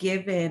was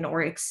given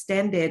or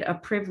extended a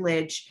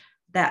privilege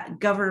that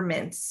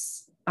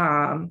governments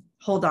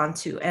hold on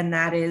to, and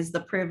that is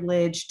the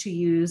privilege to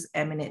use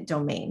eminent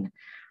domain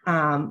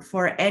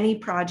for any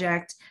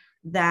project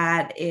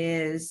that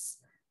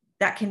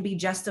can be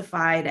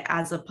justified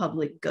as a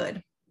public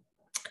good.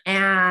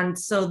 And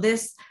so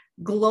this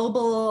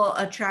global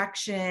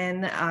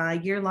attraction,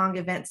 year-long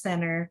event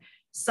center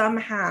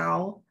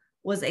somehow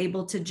was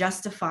able to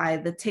justify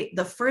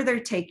the further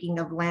taking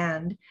of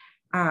land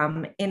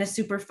in a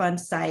Superfund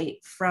site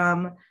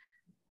from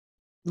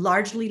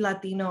largely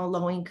Latino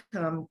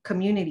low-income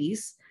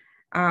communities.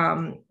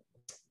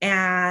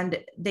 And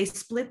they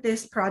split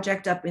this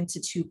project up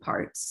into two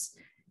parts.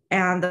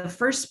 And the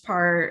first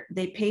part,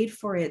 they paid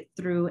for it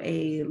through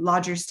a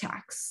lodger's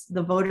tax.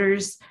 The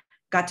voters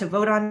got to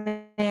vote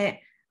on it,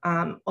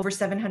 over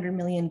 $700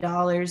 million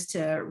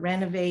to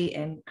renovate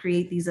and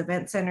create these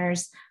event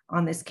centers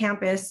on this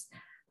campus.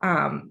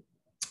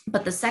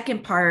 But the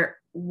second part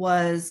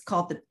is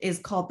called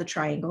the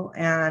Triangle,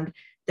 and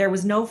there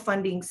was no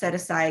funding set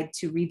aside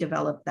to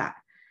redevelop that.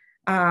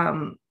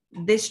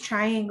 This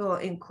triangle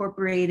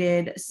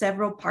incorporated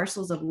several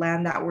parcels of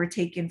land that were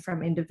taken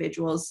from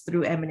individuals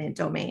through eminent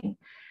domain.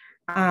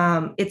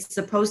 It's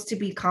supposed to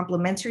be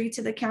complementary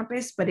to the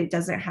campus, but it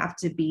doesn't have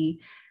to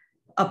be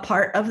a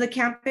part of the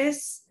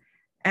campus.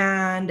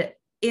 And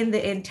in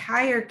the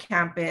entire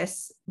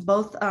campus,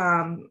 both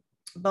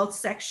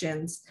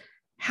sections,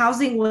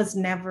 housing was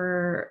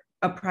never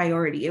a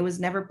priority. It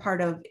was never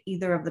part of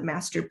either of the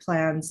master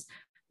plans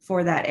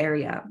for that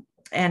area.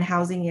 And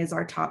housing is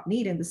our top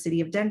need in the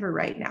city of Denver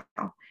right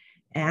now.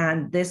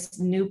 And this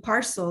new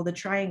parcel, the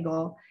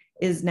Triangle,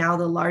 is now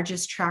the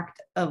largest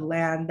tract of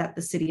land that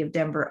the city of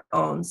Denver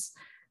owns,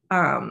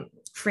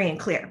 free and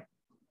clear.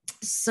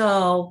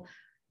 So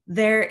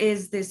there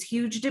is this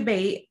huge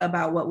debate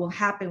about what will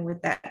happen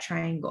with that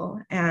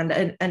triangle.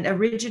 And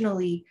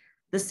originally,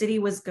 the city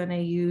was going to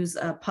use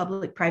a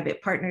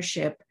public-private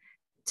partnership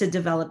to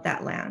develop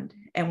that land.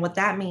 And what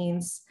that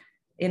means,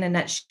 in a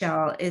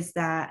nutshell, is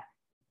that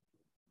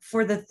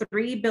for the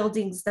 3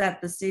 buildings that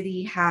the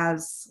city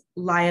has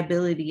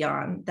liability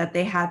on that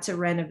they had to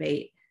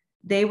renovate,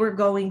 they were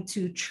going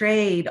to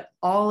trade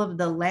all of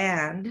the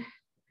land,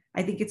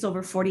 I think it's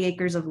over 40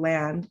 acres of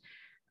land,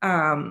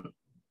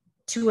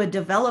 to a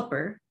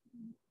developer,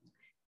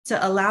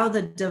 to allow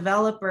the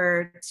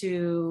developer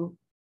to,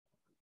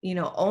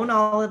 own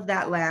all of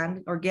that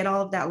land or get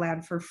all of that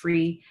land for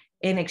free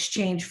in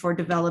exchange for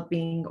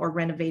developing or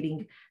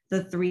renovating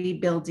the 3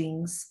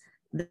 buildings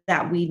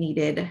that we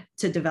needed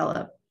to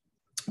develop.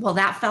 Well,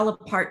 that fell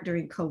apart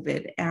during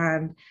COVID,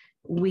 and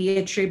we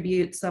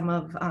attribute some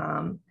of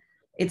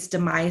its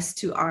demise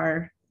to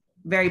our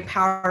very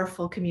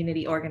powerful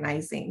community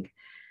organizing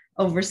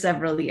over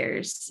several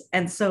years.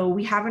 And so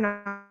we have an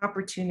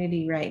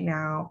opportunity right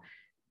now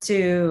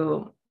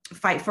to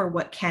fight for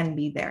what can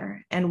be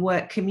there. And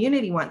what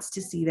community wants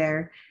to see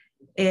there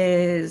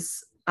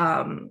is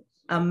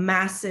a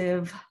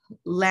massive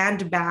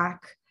land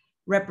back,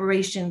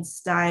 reparation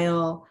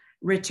style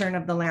return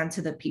of the land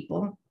to the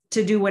people,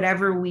 to do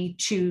whatever we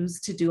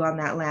choose to do on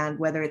that land,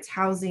 whether it's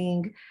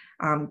housing,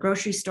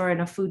 grocery store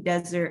in a food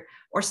desert,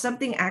 or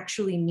something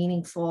actually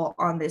meaningful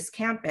on this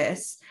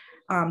campus.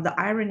 The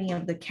irony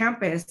of the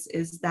campus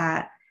is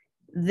that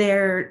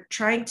they're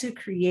trying to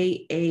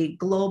create a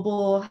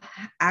global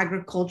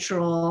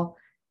agricultural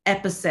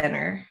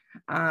epicenter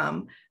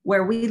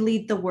where we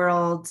lead the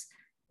world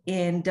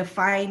in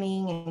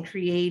defining and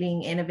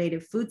creating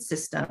innovative food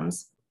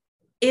systems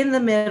in the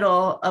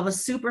middle of a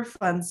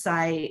Superfund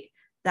site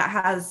that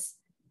has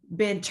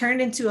been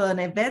turned into an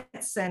event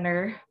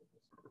center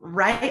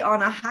right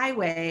on a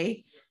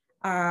highway,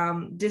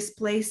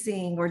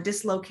 displacing or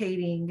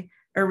dislocating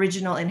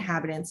original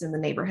inhabitants in the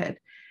neighborhood.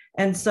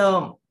 And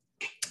so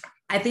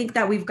I think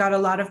that we've got a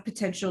lot of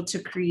potential to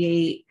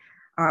create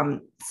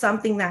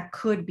something that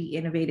could be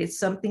innovative,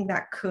 something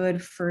that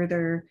could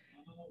further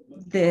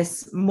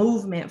this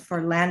movement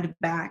for land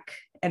back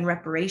and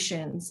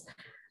reparations.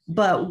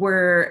 But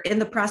we're in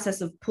the process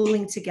of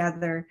pulling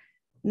together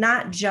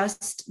not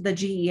just the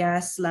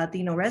GES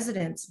Latino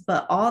residents,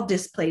 but all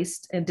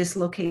displaced and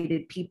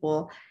dislocated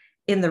people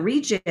in the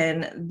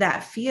region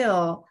that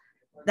feel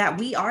that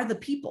we are the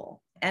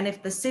people. And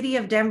if the city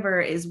of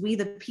Denver is we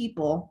the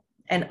people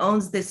and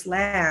owns this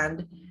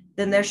land,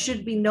 then there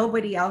should be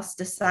nobody else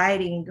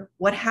deciding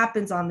what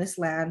happens on this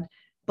land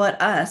but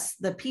us,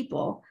 the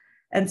people.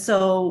 And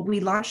so we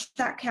launched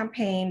that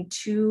campaign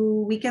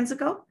 2 weekends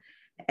ago,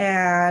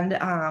 and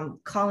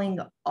calling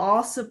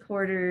all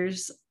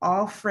supporters,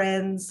 all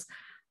friends,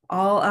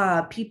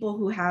 all people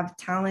who have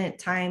talent,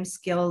 time,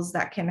 skills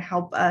that can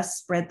help us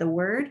spread the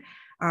word,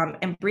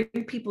 and bring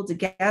people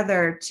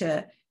together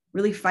to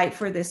really fight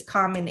for this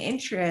common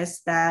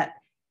interest that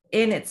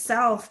in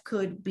itself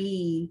could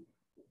be,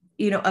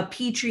 a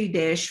petri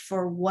dish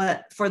for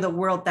the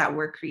world that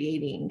we're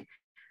creating,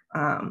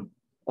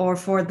 or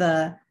for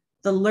the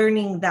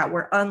learning that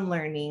we're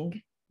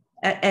unlearning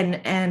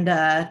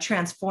and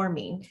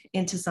transforming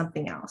into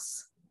something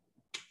else.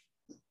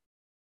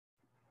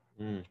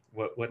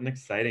 What an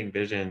exciting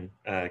vision,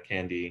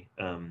 Candy,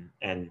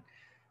 and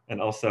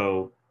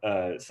also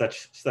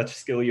such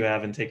skill you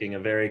have in taking a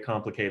very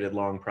complicated,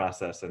 long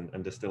process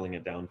and distilling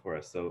it down for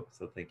us. So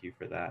thank you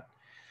for that.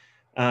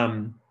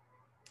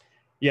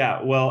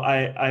 Yeah, well,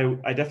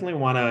 I definitely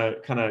want to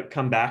kind of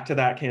come back to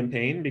that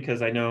campaign,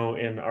 because I know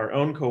in our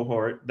own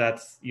cohort,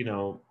 that's,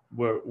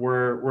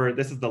 we're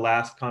this is the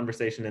last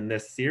conversation in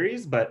this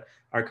series, but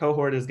our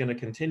cohort is going to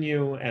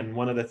continue. And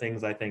one of the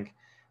things I think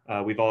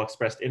we've all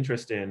expressed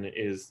interest in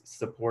is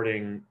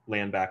supporting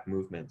land back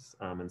movements.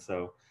 And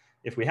so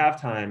if we have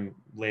time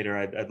later,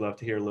 I'd love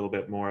to hear a little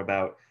bit more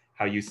about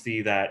how you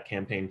see that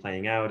campaign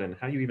playing out and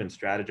how you even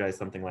strategize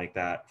something like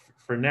that.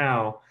 For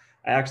now,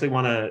 I actually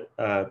want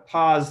to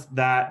pause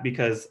that,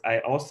 because I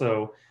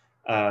also,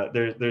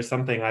 there's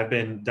something I've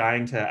been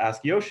dying to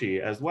ask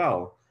Yoshi as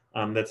well.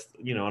 That's,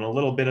 on a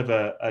little bit of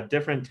a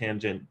different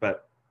tangent,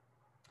 but,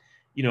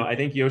 I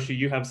think, Yoshi,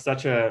 you have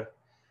such a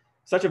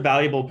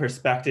valuable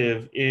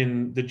perspective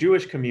in the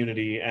Jewish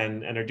community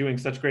and are doing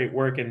such great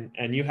work.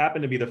 And you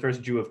happen to be the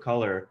first Jew of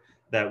color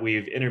that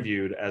we've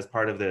interviewed as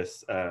part of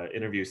this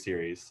interview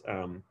series.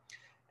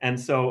 And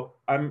so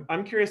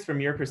I'm curious from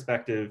your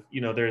perspective,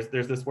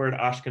 there's this word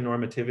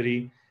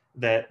Ashkenormativity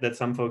that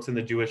some folks in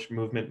the Jewish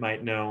movement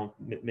might know,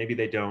 maybe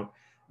they don't.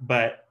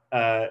 But,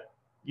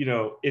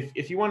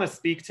 if you want to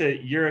speak to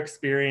your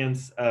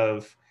experience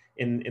of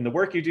in the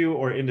work you do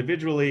or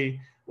individually,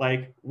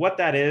 like what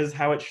that is,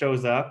 how it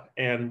shows up,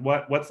 and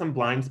what some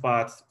blind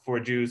spots for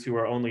Jews who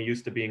are only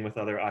used to being with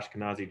other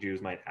Ashkenazi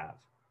Jews might have.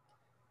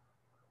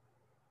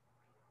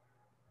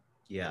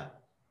 Yeah.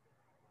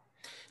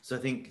 So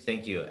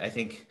thank you. I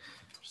think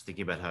just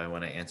thinking about how I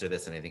want to answer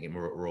this, and I think it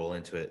will roll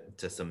into it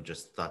to some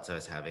just thoughts I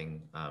was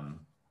having, from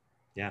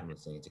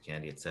listening to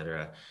Candy,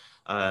 etc.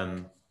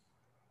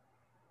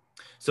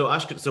 So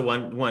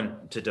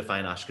one to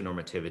define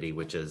Ashkenormativity,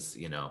 which is,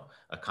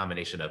 a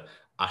combination of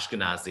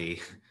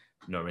Ashkenazi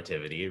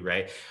normativity,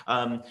 right?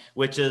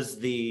 Which is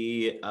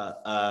the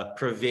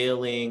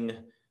prevailing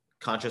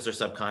conscious or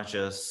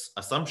subconscious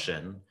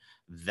assumption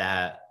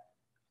that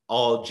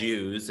all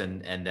Jews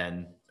and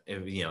then,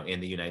 in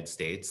the United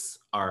States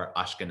are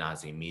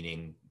Ashkenazi,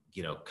 meaning,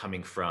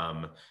 coming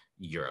from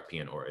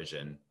European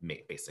origin,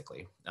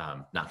 basically,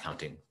 not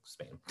counting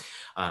Spain,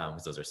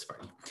 because those are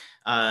Sephardi.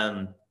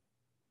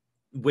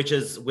 Which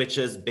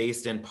is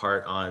based in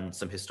part on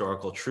some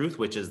historical truth,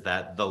 which is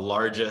that the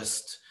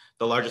largest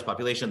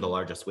population, the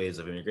largest waves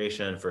of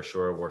immigration, for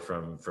sure, were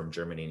from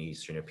Germany and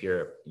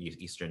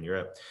Eastern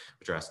Europe,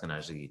 which are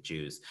Ashkenazi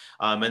Jews.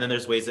 And then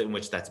there's ways in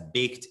which that's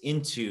baked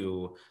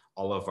into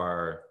all of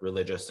our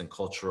religious and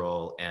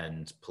cultural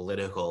and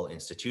political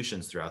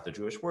institutions throughout the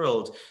Jewish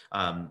world,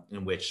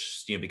 in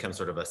which becomes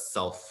sort of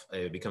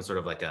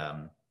like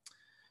a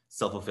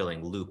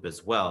self-fulfilling loop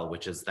as well,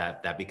 which is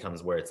that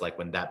becomes where it's like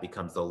when that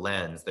becomes the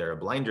lens, there are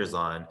blinders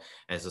on,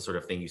 and it's the sort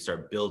of thing you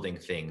start building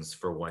things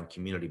for one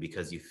community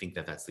because you think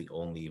that that's the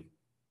only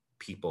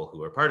people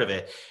who are part of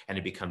it, and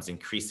it becomes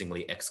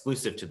increasingly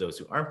exclusive to those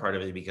who aren't part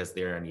of it because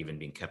they aren't even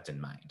being kept in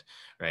mind,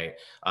 right?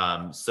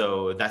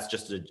 So that's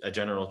just a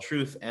general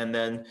truth. And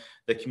then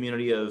the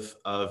community of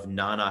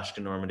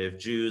non-Ashkenormative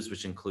Jews,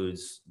 which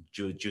includes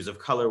Jews of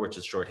color, which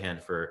is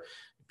shorthand for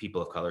people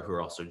of color who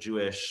are also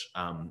Jewish,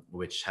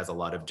 which has a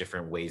lot of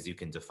different ways you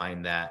can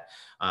define that.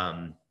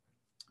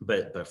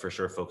 But for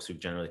sure, folks who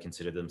generally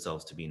consider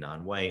themselves to be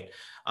non-white.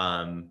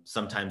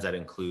 Sometimes that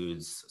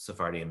includes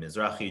Sephardi and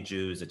Mizrahi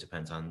Jews. It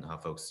depends on how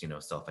folks,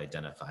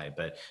 self-identify.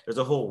 But there's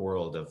a whole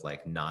world of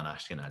like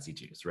non-Ashkenazi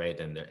Jews, right?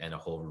 And a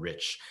whole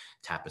rich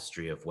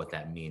tapestry of what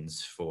that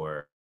means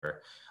for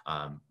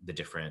the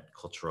different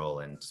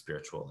cultural and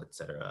spiritual, et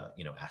cetera,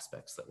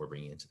 aspects that we're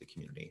bringing into the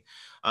community.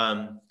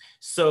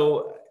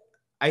 So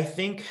I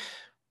think,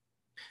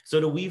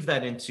 to weave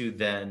that into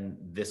then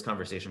this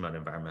conversation about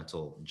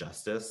environmental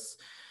justice,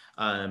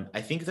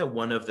 I think that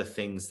one of the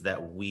things that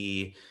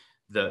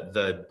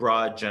the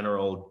broad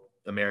general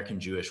American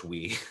Jewish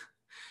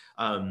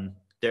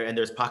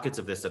there's pockets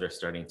of this that are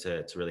starting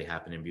to really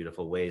happen in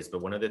beautiful ways,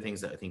 but one of the things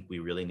that I think we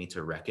really need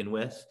to reckon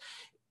with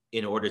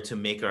in order to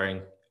make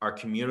our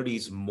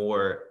communities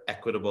more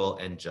equitable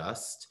and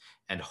just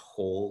and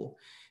whole,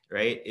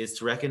 right, is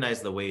to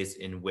recognize the ways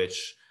in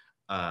which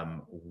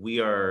we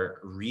are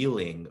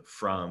reeling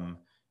from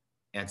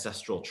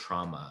ancestral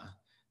trauma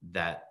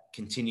that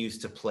continues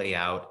to play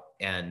out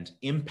and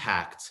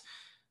impact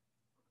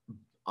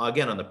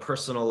again, on the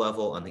personal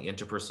level, on the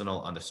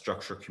interpersonal, on the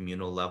structure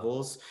communal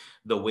levels,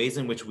 the ways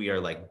in which we are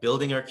like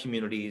building our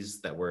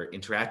communities, that we're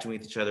interacting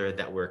with each other,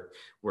 that we're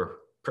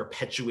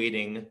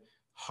perpetuating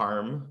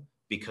harm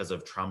because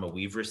of trauma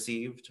we've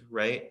received,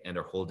 right, and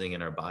are holding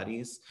in our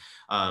bodies,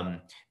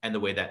 and the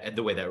way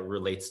that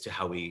relates to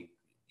how we,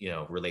 you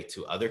know, relate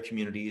to other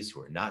communities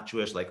who are not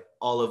Jewish, like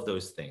all of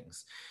those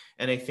things.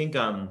 And I think,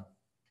 and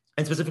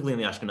specifically in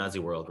the Ashkenazi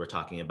world, we're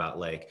talking about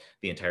like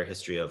the entire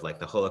history of like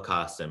the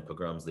Holocaust and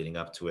pogroms leading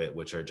up to it,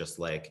 which are just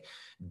like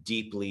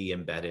deeply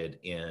embedded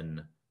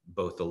in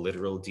both the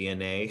literal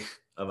DNA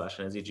of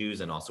Ashkenazi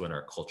Jews and also in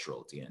our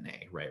cultural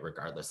DNA, right?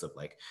 Regardless of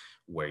like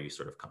where you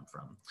sort of come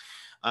from.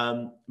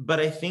 But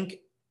I think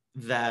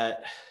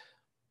that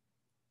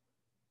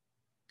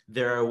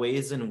there are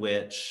ways in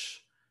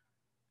which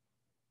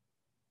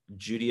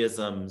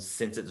Judaism,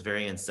 since its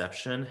very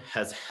inception,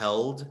 has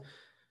held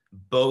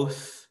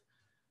both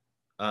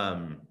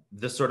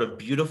the sort of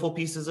beautiful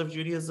pieces of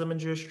Judaism and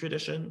Jewish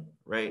tradition,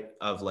 right?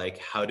 Of like,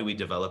 how do we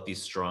develop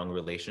these strong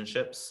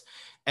relationships?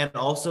 And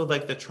also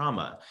like the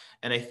trauma.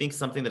 And I think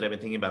something that I've been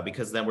thinking about,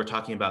 because then we're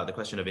talking about the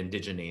question of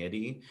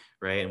indigeneity,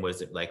 right? And what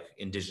is it like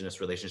indigenous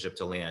relationship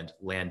to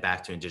land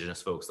back to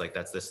indigenous folks, like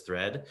that's this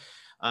thread.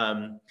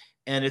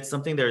 And it's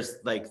something there's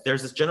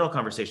this general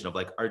conversation of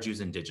like, are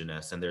Jews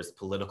indigenous? And there's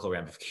political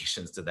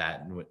ramifications to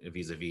that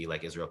vis-a-vis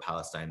like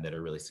Israel-Palestine that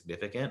are really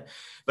significant.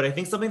 But I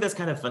think something that's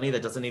kind of funny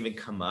that doesn't even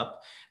come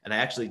up, and I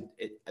actually,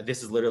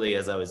 this is literally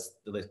as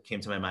it came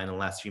to my mind in the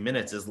last few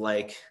minutes, is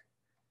like,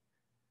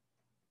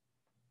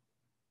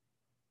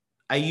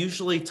 I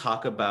usually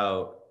talk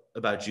about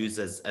Jews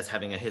as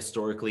having a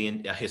historically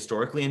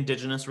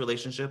indigenous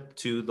relationship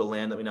to the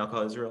land that we now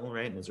call Israel,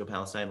 right? Israel,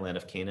 Palestine, land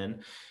of Canaan.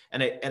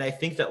 And I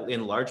think that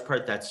in large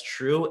part that's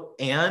true.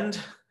 And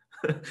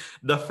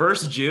the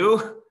first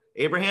Jew,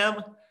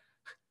 Abraham,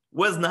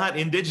 was not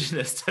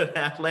indigenous to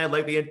that land.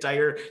 Like the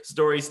entire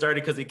story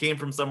started because he came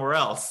from somewhere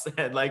else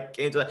and like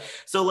came to that.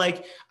 So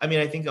like, I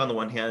mean, I think on the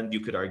one hand, you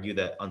could argue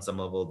that on some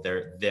level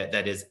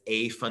that is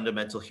a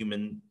fundamental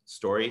human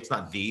story. It's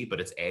not the,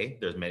 but it's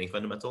there's many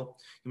fundamental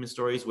human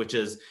stories, which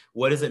is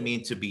what does it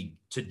mean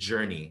to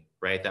journey,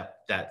 right?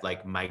 That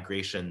like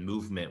migration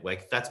movement,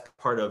 like that's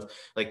part of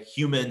like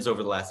humans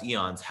over the last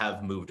eons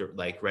have moved,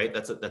 like, right?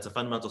 That's a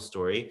fundamental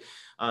story.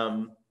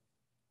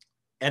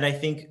 And I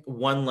think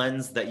one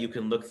lens that you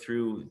can look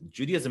through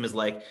Judaism is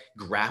like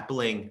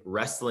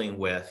wrestling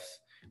with,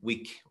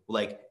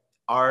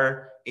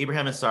 our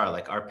Abraham and Sarah,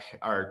 like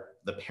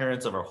the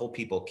parents of our whole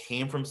people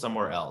came from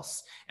somewhere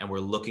else, and we're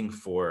looking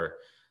for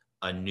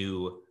a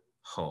new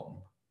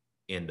home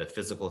in the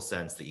physical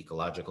sense, the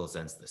ecological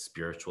sense, the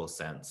spiritual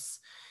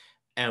sense.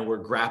 And we're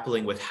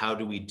grappling with how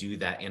do we do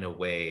that in a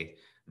way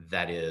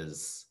that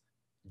is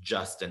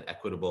just and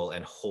equitable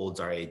and holds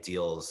our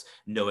ideals,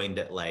 knowing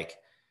that like,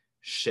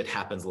 shit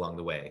happens along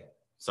the way.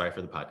 Sorry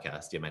for the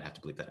podcast. You might have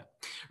to bleep that out,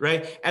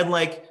 right? And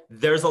like,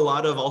 there's a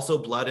lot of also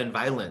blood and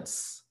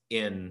violence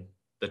in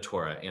the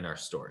Torah in our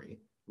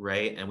story,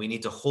 right? And we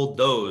need to hold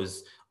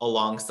those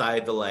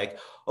alongside the like,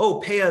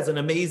 oh, Peah is an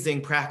amazing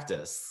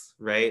practice,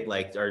 right?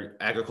 Like our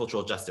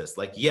agricultural justice,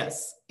 like,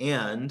 yes.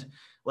 And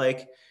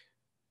like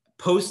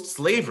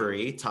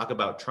post-slavery, talk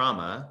about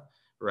trauma,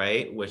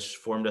 right? Which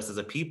formed us as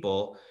a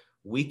people.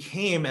 We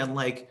came and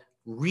like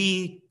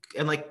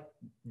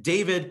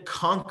David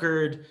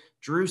conquered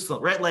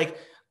Jerusalem, right? Like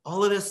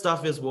all of this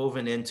stuff is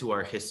woven into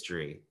our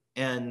history.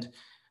 And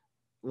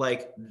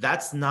like,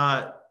 that's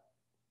not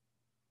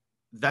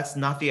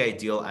the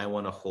ideal I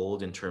want to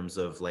hold in terms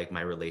of like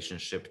my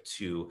relationship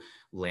to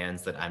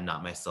lands that I'm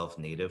not myself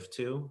native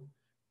to,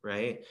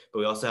 right? But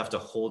we also have to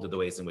hold the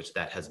ways in which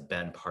that has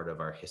been part of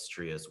our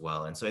history as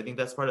well. And so I think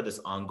that's part of this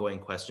ongoing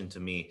question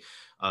to me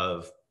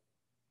of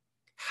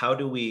how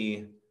do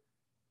we,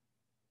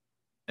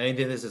 I think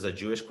this is a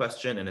Jewish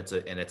question, and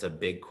it's a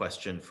big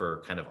question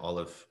for kind of all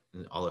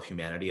of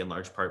humanity in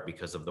large part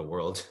because of the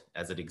world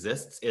as it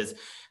exists, is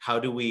how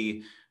do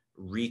we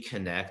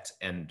reconnect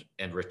and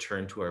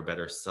return to our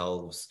better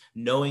selves,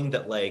 knowing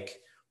that like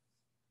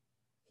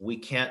we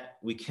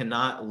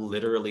cannot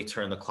literally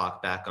turn the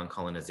clock back on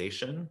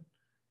colonization,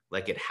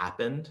 like it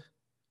happened,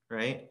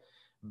 right?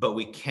 But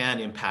we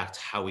can impact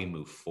how we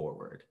move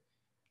forward,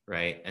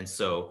 right? And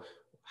so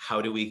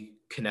how do we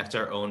connect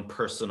our own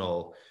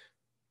personal,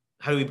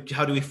 how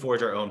do we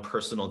forge our own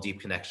personal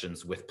deep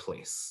connections with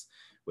place,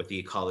 with the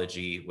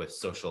ecology, with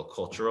social,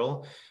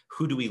 cultural?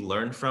 Who do we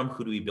learn from?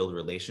 Who do we build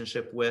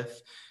relationship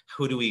with?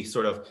 Who do we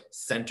sort of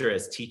center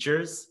as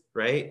teachers,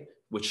 right?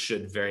 Which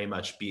should very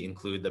much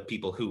include the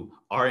people who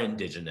are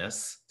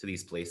indigenous to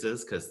these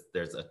places, because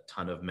there's a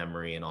ton of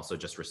memory and also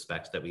just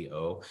respect that we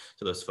owe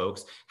to those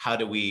folks. How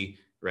do we,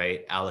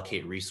 right,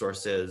 allocate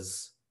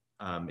resources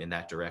in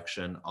that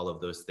direction, all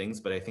of those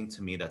things. But I think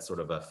to me, that's sort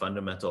of a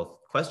fundamental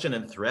question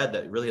and thread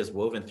that really is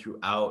woven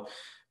throughout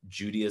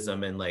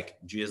Judaism, and like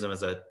Judaism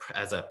as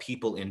a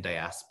people in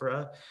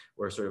diaspora,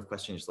 where sort of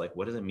question is like,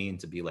 what does it mean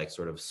to be like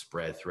sort of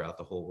spread throughout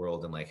the whole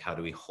world? And like, how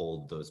do we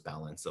hold those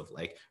balance of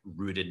like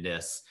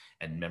rootedness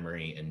and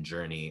memory and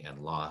journey and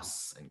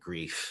loss and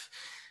grief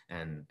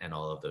and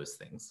all of those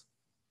things.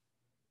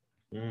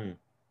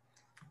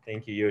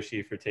 Thank you,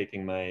 Yoshi, for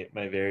taking my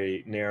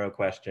very narrow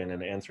question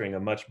and answering a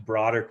much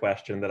broader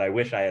question that I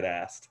wish I had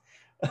asked,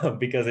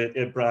 because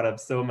it brought up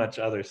so much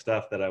other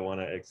stuff that I want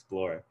to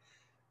explore.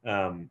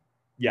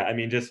 Yeah, I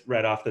mean, just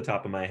right off the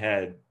top of my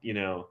head, you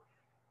know,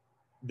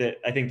 that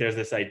I think there's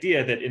this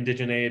idea that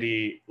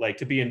indigeneity, like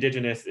to be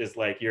indigenous is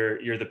like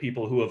you're the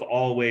people who have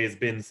always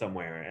been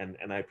somewhere.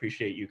 And I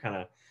appreciate you kind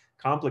of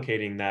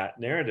complicating that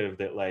narrative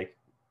that like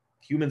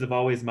humans have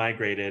always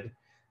migrated.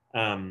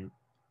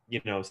 You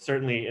know,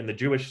 certainly in the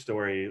Jewish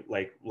story,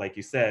 like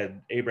you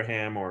said,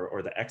 Abraham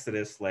or the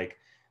Exodus, like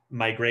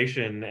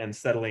migration and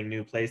settling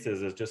new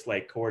places is just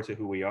like core to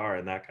who we are.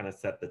 And that kind of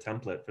set the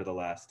template for the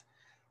last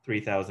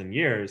 3,000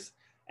 years.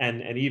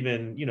 And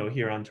even, you know,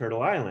 here on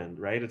Turtle Island,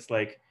 right? It's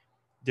like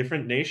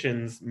different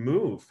nations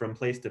move from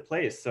place to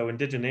place. So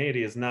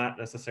indigeneity is not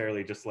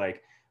necessarily just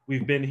like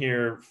we've been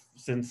here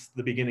since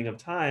the beginning of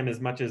time, as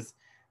much as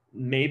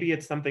maybe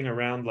it's something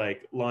around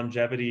like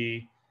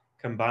longevity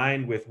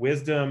combined with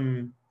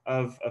wisdom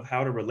of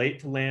how to relate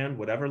to land,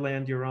 whatever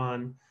land you're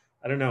on.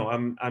 I don't know.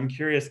 I'm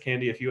curious,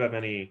 Candy, if you have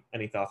any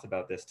thoughts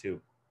about this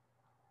too.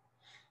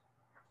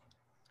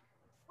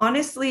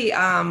 Honestly,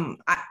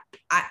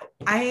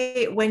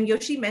 I when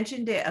Yoshi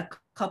mentioned it a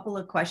couple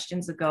of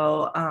questions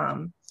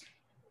ago,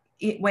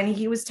 when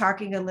he was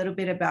talking a little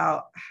bit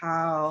about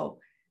how,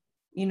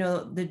 you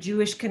know, the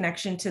Jewish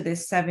connection to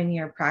this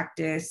 7-year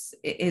practice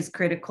is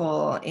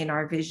critical in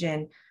our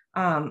vision,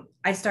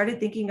 I started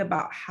thinking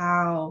about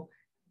how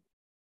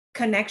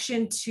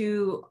connection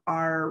to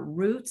our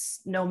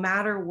roots, no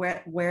matter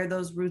where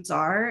those roots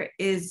are,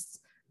 is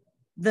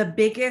the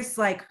biggest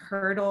like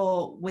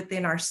hurdle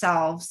within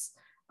ourselves,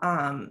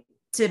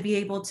 to be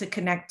able to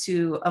connect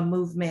to a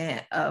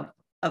movement of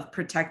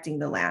protecting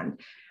the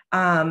land.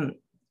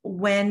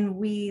 When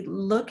we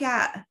look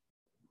at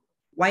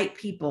white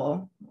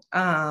people,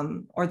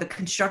 or the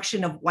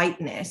construction of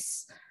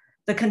whiteness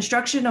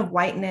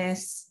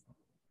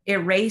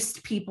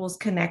erased people's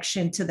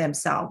connection to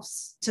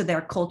themselves, to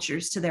their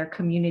cultures, to their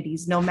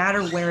communities, no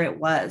matter where it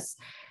was.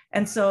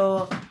 And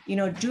so, you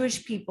know,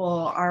 Jewish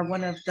people are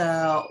one of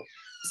the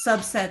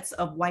subsets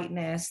of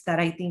whiteness that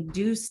I think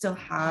do still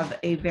have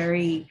a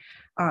very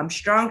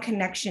strong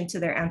connection to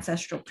their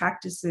ancestral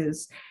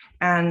practices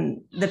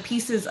and the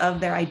pieces of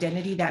their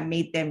identity that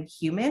made them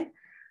human.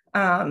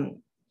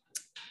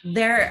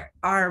 There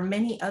are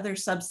many other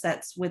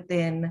subsets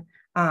within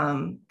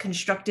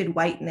constructed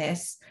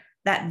whiteness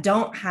that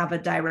don't have a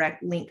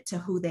direct link to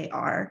who they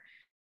are.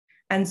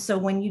 And so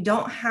when you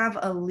don't have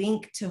a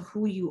link to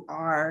who you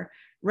are,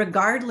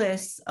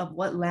 regardless of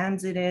what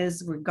lands it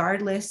is,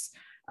 regardless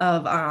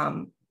of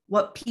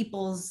what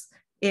peoples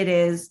it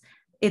is,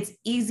 it's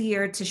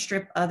easier to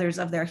strip others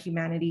of their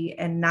humanity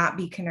and not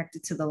be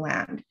connected to the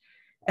land.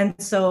 And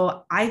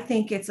so I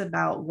think it's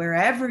about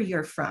wherever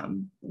you're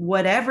from,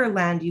 whatever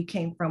land you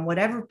came from,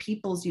 whatever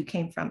peoples you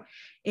came from,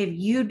 if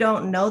you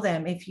don't know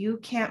them, if you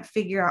can't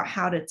figure out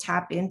how to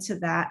tap into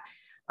that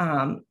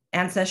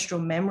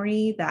ancestral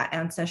memory, that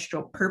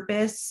ancestral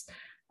purpose,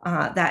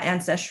 that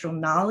ancestral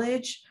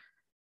knowledge,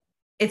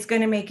 it's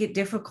going to make it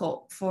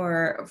difficult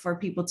for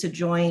people to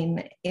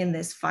join in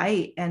this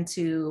fight and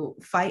to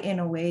fight in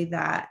a way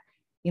that,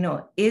 you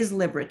know, is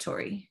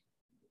liberatory.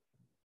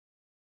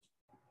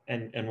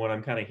 And what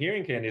I'm kind of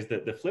hearing, Candy, is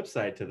that the flip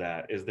side to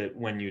that is that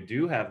when you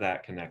do have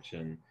that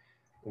connection,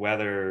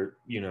 whether,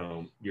 you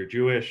know, you're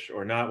Jewish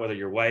or not, whether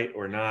you're white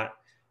or not,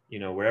 you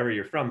know, wherever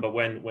you're from, but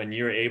when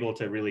you're able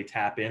to really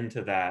tap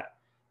into that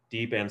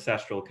deep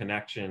ancestral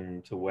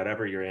connection to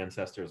whatever your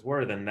ancestors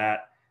were, then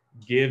that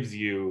gives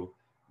you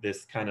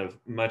this kind of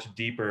much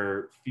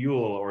deeper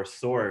fuel or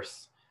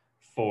source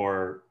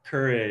for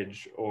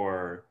courage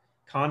or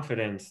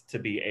confidence to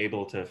be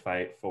able to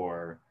fight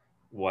for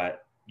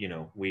what, you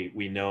know,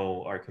 we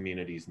know our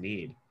communities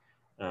need.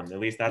 At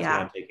least that's what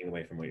I'm taking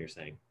away from what you're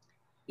saying.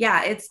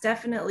 Yeah, it's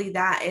definitely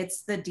that.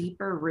 It's the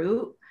deeper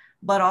root,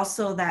 but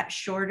also that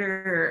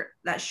shorter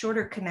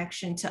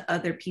connection to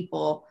other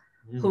people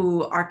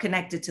who are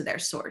connected to their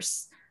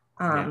source.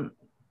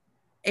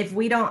 If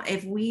we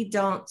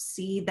don't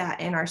see that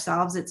in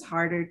ourselves, it's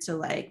harder to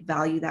like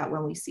value that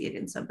when we see it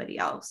in somebody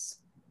else.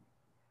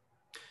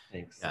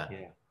 Thanks.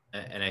 Yeah.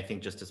 And I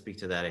think just to speak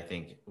to that, I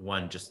think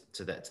one, just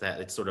to that,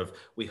 it's sort of,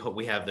 we hope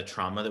we have the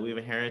trauma that we've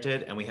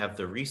inherited and we have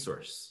the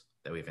resource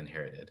that we've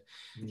inherited.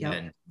 Yep.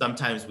 And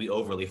sometimes we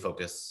overly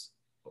focus,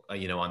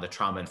 you know, on the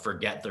trauma and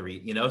forget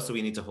you know, so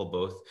we need to hold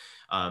both.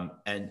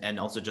 And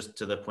also just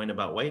to the point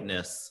about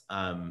whiteness,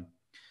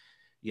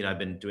 you know, I've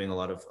been doing a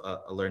lot of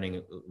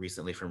learning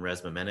recently from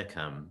Resmaa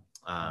Menakem,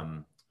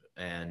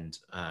 and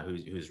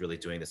who's really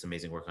doing this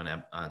amazing work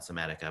on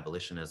somatic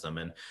abolitionism.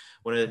 And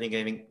one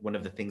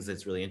of the things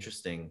that's really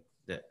interesting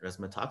that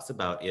Resmaa talks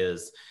about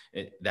is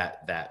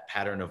that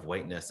pattern of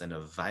whiteness and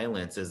of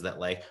violence is that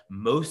like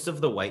most of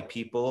the white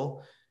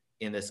people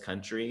in this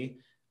country,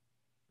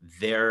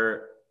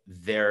 their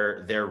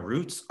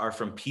roots are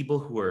from people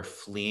who are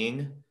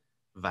fleeing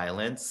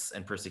violence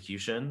and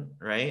persecution,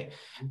 right?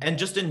 And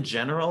just in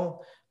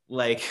general,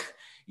 like,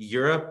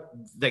 Europe,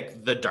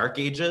 like the Dark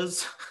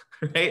Ages,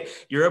 right?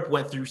 Europe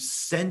went through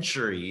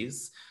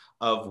centuries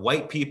of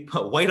white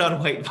people, white on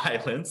white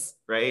violence,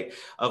 right?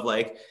 Of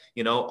like,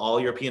 you know, all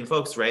European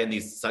folks, right? And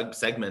these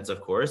segments, of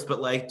course,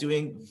 but like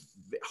doing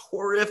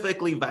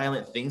horrifically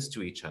violent things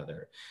to each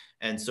other.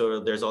 And so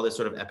there's all this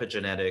sort of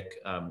epigenetic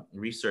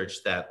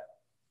research that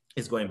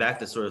is going back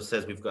that sort of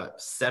says we've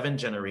got 7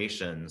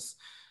 generations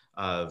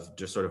of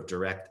just sort of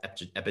direct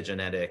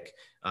epigenetic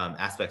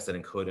aspects that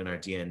encode in our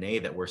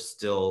DNA that are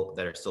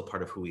still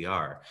part of who we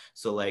are.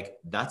 So like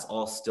that's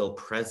all still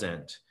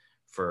present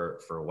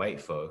for white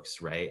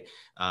folks, right?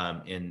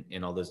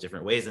 In all those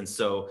different ways. And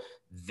so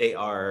the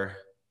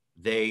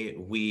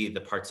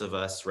parts of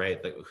us,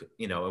 right? That,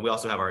 you know, and we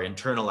also have our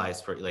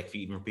internalized, like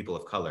even people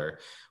of color,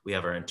 we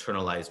have our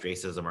internalized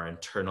racism, our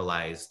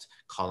internalized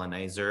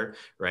colonizer,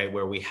 right?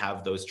 Where we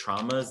have those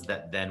traumas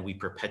that then we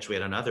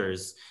perpetuate on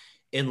others,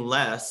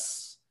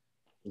 unless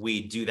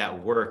we do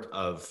that work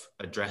of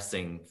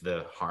addressing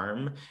the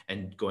harm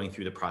and going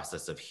through the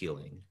process of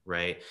healing,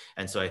 right?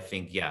 And so I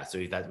think, yeah, so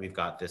we've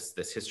got this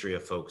history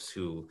of folks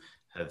who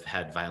have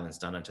had violence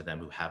done unto them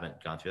who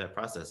haven't gone through that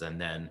process,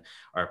 and then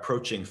are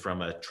approaching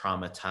from a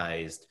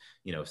traumatized,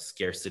 you know,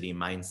 scarcity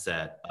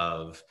mindset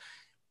of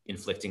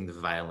inflicting the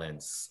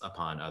violence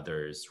upon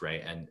others,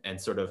 right? And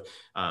sort of,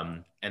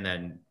 and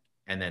then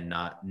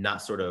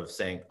not sort of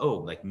saying, oh,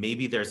 like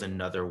maybe there's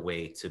another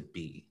way to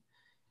be,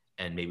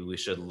 and maybe we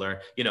should learn.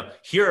 You know,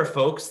 here are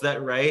folks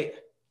that, right,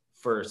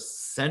 for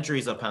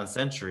centuries upon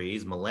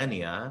centuries,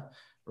 millennia,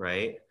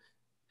 right,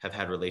 have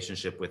had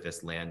relationship with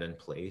this land and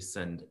place.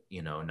 And,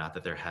 you know, not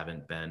that there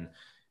haven't been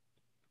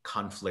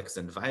conflicts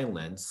and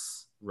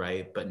violence,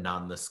 right, but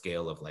not on the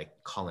scale of like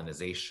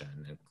colonization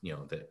and, you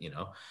know, that, you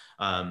know,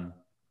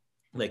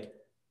 like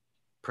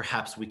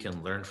perhaps we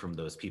can learn from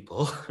those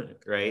people,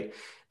 right?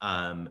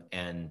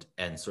 And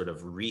sort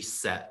of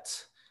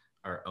reset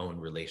our own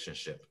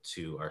relationship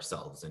to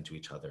ourselves and to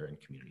each other and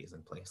communities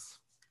in place.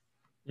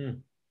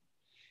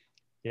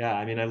 Yeah,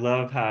 I mean, I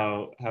love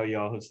how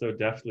y'all have so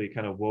deftly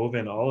kind of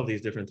woven all of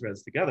these different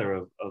threads together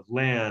of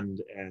land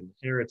and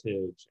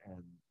heritage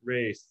and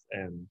race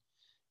and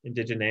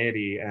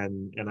indigeneity,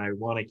 and I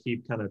want to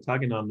keep kind of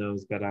tugging on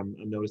those, but I'm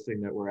noticing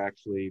that we're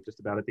actually just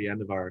about at the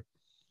end of our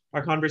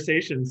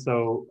conversation.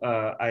 So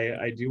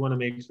I do want to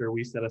make sure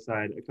we set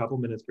aside a couple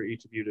minutes for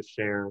each of you to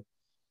share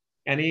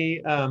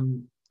any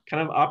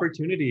kind of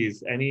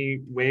opportunities, any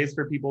ways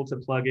for people to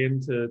plug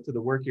into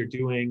the work you're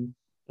doing.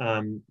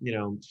 You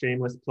know,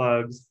 shameless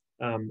plugs,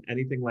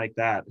 anything like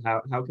that.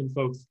 How can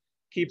folks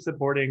keep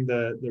supporting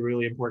the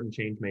really important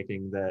change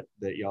making that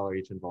y'all are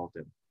each involved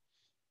in?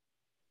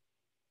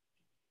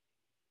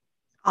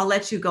 I'll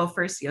let you go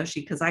first, Yoshi,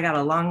 because I got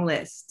a long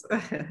list.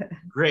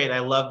 Great, I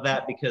love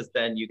that, because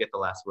then you get the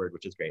last word,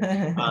 which is great.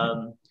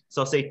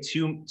 So I'll say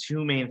two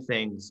main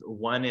things.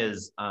 One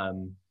is,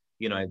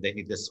 you know, I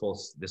think this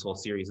whole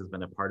series has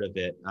been a part of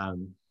it,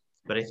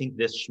 but I think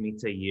this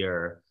Shemitah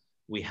year,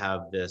 we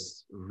have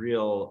this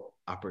real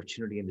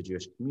opportunity in the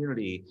Jewish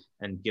community,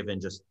 and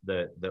given just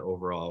the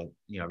overall,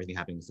 you know, everything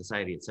happening in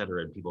society, et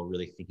cetera, and people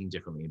really thinking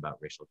differently about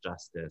racial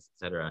justice, et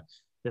cetera,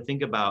 to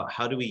think about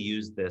how do we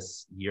use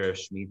this year of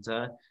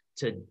Shemitah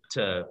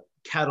to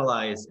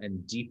catalyze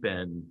and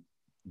deepen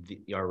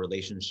our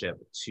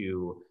relationship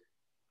to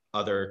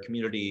other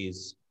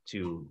communities,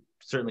 to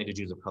certainly to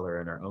Jews of color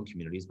in our own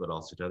communities, but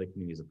also to other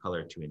communities of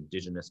color, to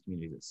indigenous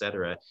communities, et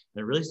cetera,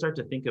 and really start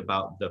to think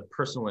about the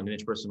personal and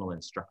interpersonal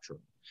and structural,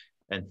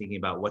 and thinking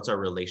about what's our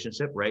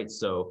relationship, right?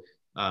 So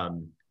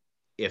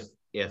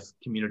if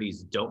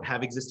communities don't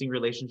have existing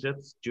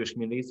relationships, Jewish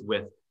communities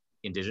with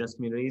indigenous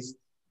communities,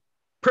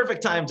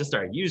 perfect time to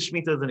start. Use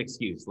Shemitah as an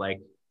excuse, like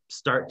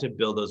start to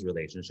build those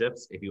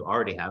relationships. If you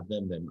already have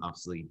them, then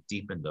obviously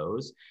deepen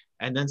those,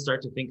 and then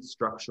start to think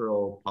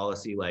structural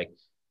policy, like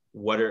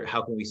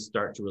how can we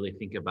start to really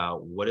think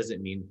about what does it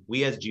mean?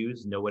 We as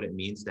Jews know what it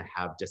means to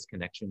have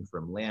disconnection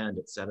from land,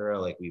 et cetera.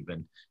 Like we've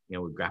been, you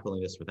know, we're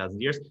grappling this for thousands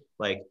of years.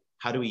 Like,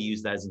 how do we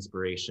use that as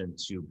inspiration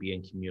to be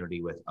in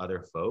community with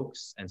other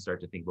folks and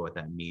start to think about what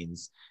that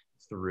means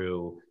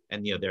through,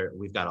 and you know,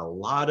 we've got a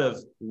lot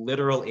of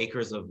literal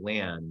acres of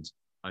land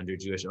under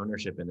Jewish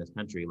ownership in this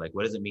country. Like,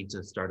 what does it mean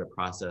to start a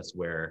process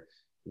where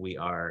we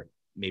are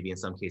maybe in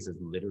some cases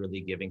literally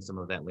giving some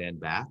of that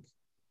land back?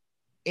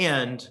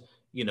 And,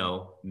 you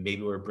know,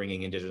 maybe we're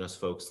bringing indigenous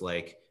folks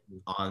like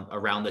on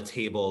around the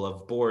table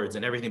of boards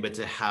and everything, but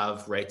to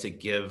have, right, to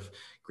give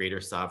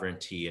greater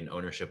sovereignty and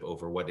ownership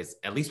over what is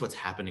at least what's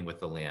happening with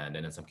the land,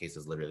 and in some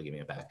cases literally giving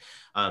it back.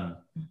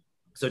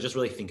 So just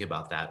really think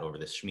about that over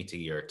this Shemitah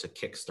year to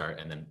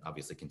kickstart, and then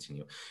obviously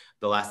continue.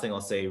 The last thing I'll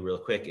say real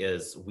quick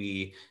is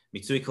we,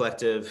 Mitsui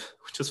Collective,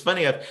 which is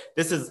funny,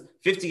 this is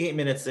 58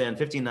 minutes in,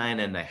 59,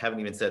 and I haven't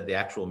even said the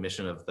actual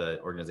mission of the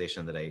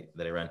organization that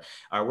I run.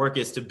 Our work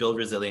is to build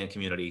resilient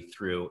community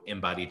through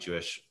embodied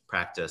Jewish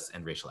practice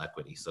and racial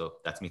equity. So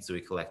that's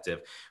Mitsui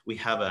Collective. We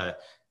have a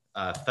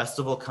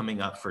festival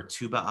coming up for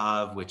Tu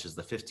B'Av, which is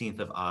the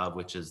 15th of Av,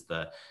 which is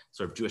the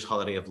sort of Jewish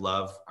holiday of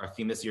love. Our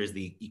theme this year is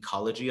the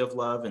ecology of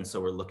love. And so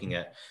we're looking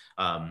at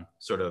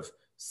sort of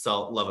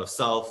love of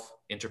self,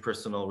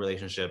 interpersonal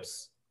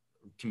relationships,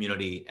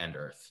 community, and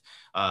earth.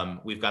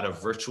 We've got a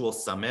virtual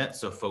summit,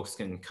 so folks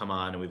can come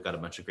on, and we've got a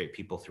bunch of great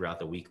people throughout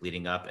the week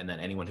leading up. And then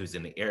anyone who's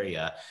in the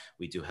area,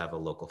 we do have a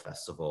local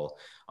festival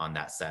on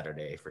that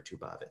Saturday for Tu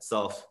B'Av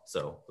itself.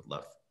 So would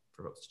love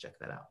for folks to check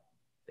that out.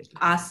 Thank you.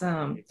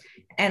 Awesome.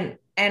 And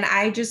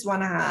I just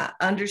want to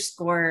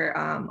underscore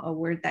a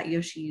word that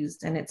Yoshi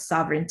used, and it's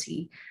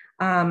sovereignty.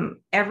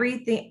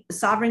 Sovereignty,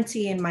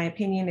 in my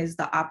opinion, is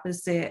the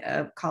opposite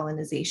of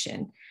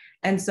colonization.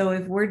 And so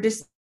if we're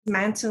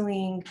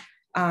dismantling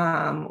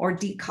or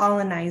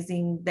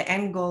decolonizing, the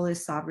end goal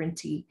is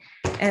sovereignty.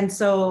 And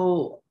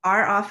so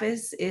our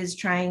office is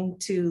trying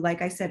to,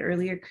 like I said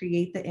earlier,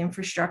 create the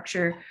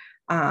infrastructure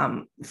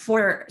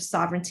for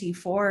sovereignty,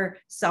 for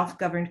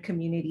self-governed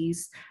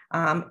communities,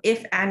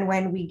 if and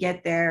when we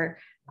get there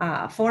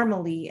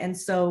formally. And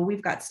so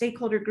we've got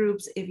stakeholder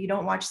groups. If you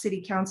don't watch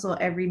City Council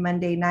every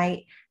Monday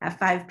night at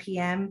 5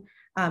 p.m.,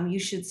 you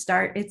should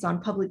start. It's on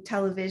public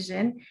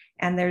television.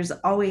 And there's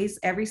always,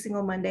 every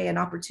single Monday, an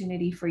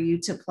opportunity for you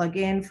to plug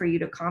in, for you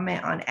to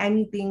comment on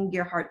anything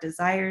your heart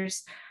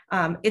desires.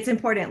 It's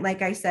important,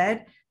 like I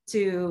said,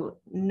 to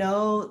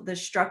know the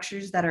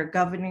structures that are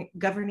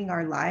governing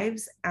our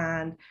lives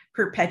and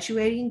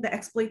perpetuating the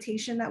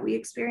exploitation that we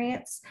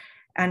experience.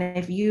 And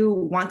if you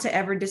want to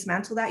ever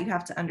dismantle that, you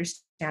have to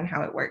understand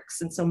how it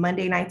works. And so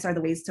Monday nights are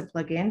the ways to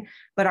plug in,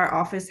 but our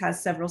office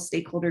has several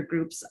stakeholder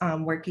groups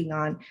working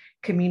on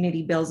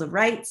community bills of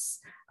rights,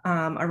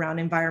 around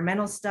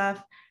environmental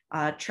stuff,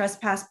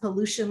 trespass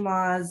pollution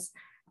laws.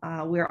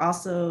 We're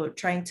also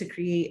trying to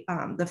create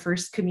the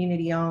first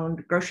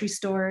community-owned grocery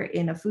store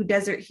in a food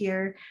desert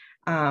here.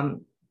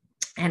 And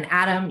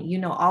Adam, you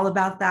know all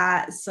about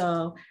that.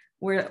 So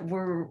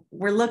we're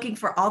looking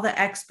for all the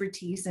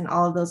expertise in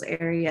all of those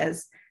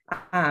areas.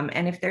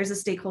 And if there's a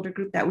stakeholder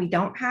group that we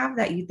don't have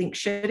that you think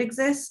should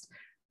exist,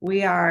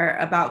 we are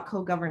about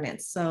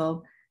co-governance.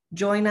 So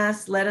join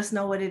us, let us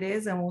know what it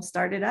is, and we'll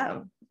start it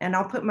up. And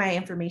I'll put my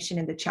information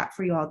in the chat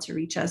for you all to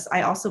reach us.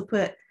 I also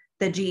put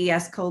the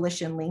GES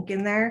Coalition link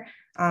in there.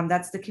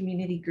 That's the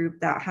community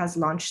group that has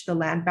launched the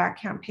Land Back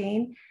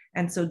campaign.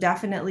 And so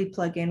definitely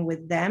plug in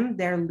with them.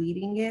 They're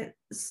leading it.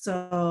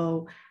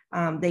 So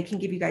they can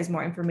give you guys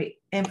more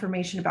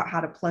information about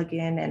how to plug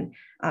in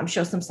and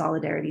show some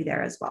solidarity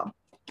there as well.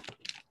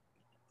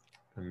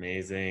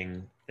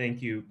 Amazing.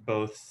 Thank you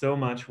both so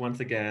much once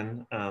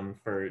again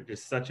for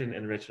just such an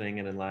enriching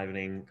and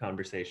enlivening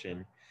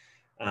conversation.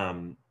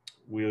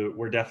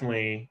 We're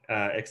definitely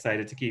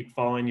excited to keep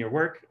following your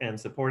work and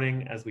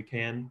supporting as we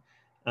can.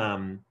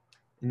 In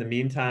the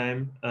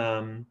meantime,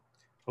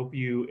 hope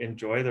you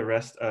enjoy the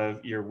rest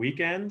of your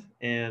weekend,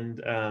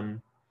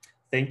 and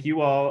thank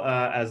you all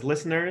as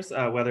listeners,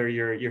 whether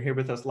you're here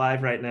with us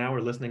live right now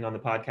or listening on the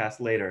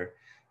podcast later.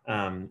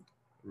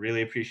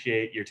 Really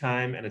appreciate your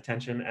time and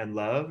attention and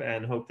love,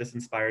 and hope this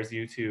inspires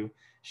you to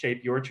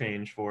shape your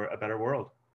change for a better world.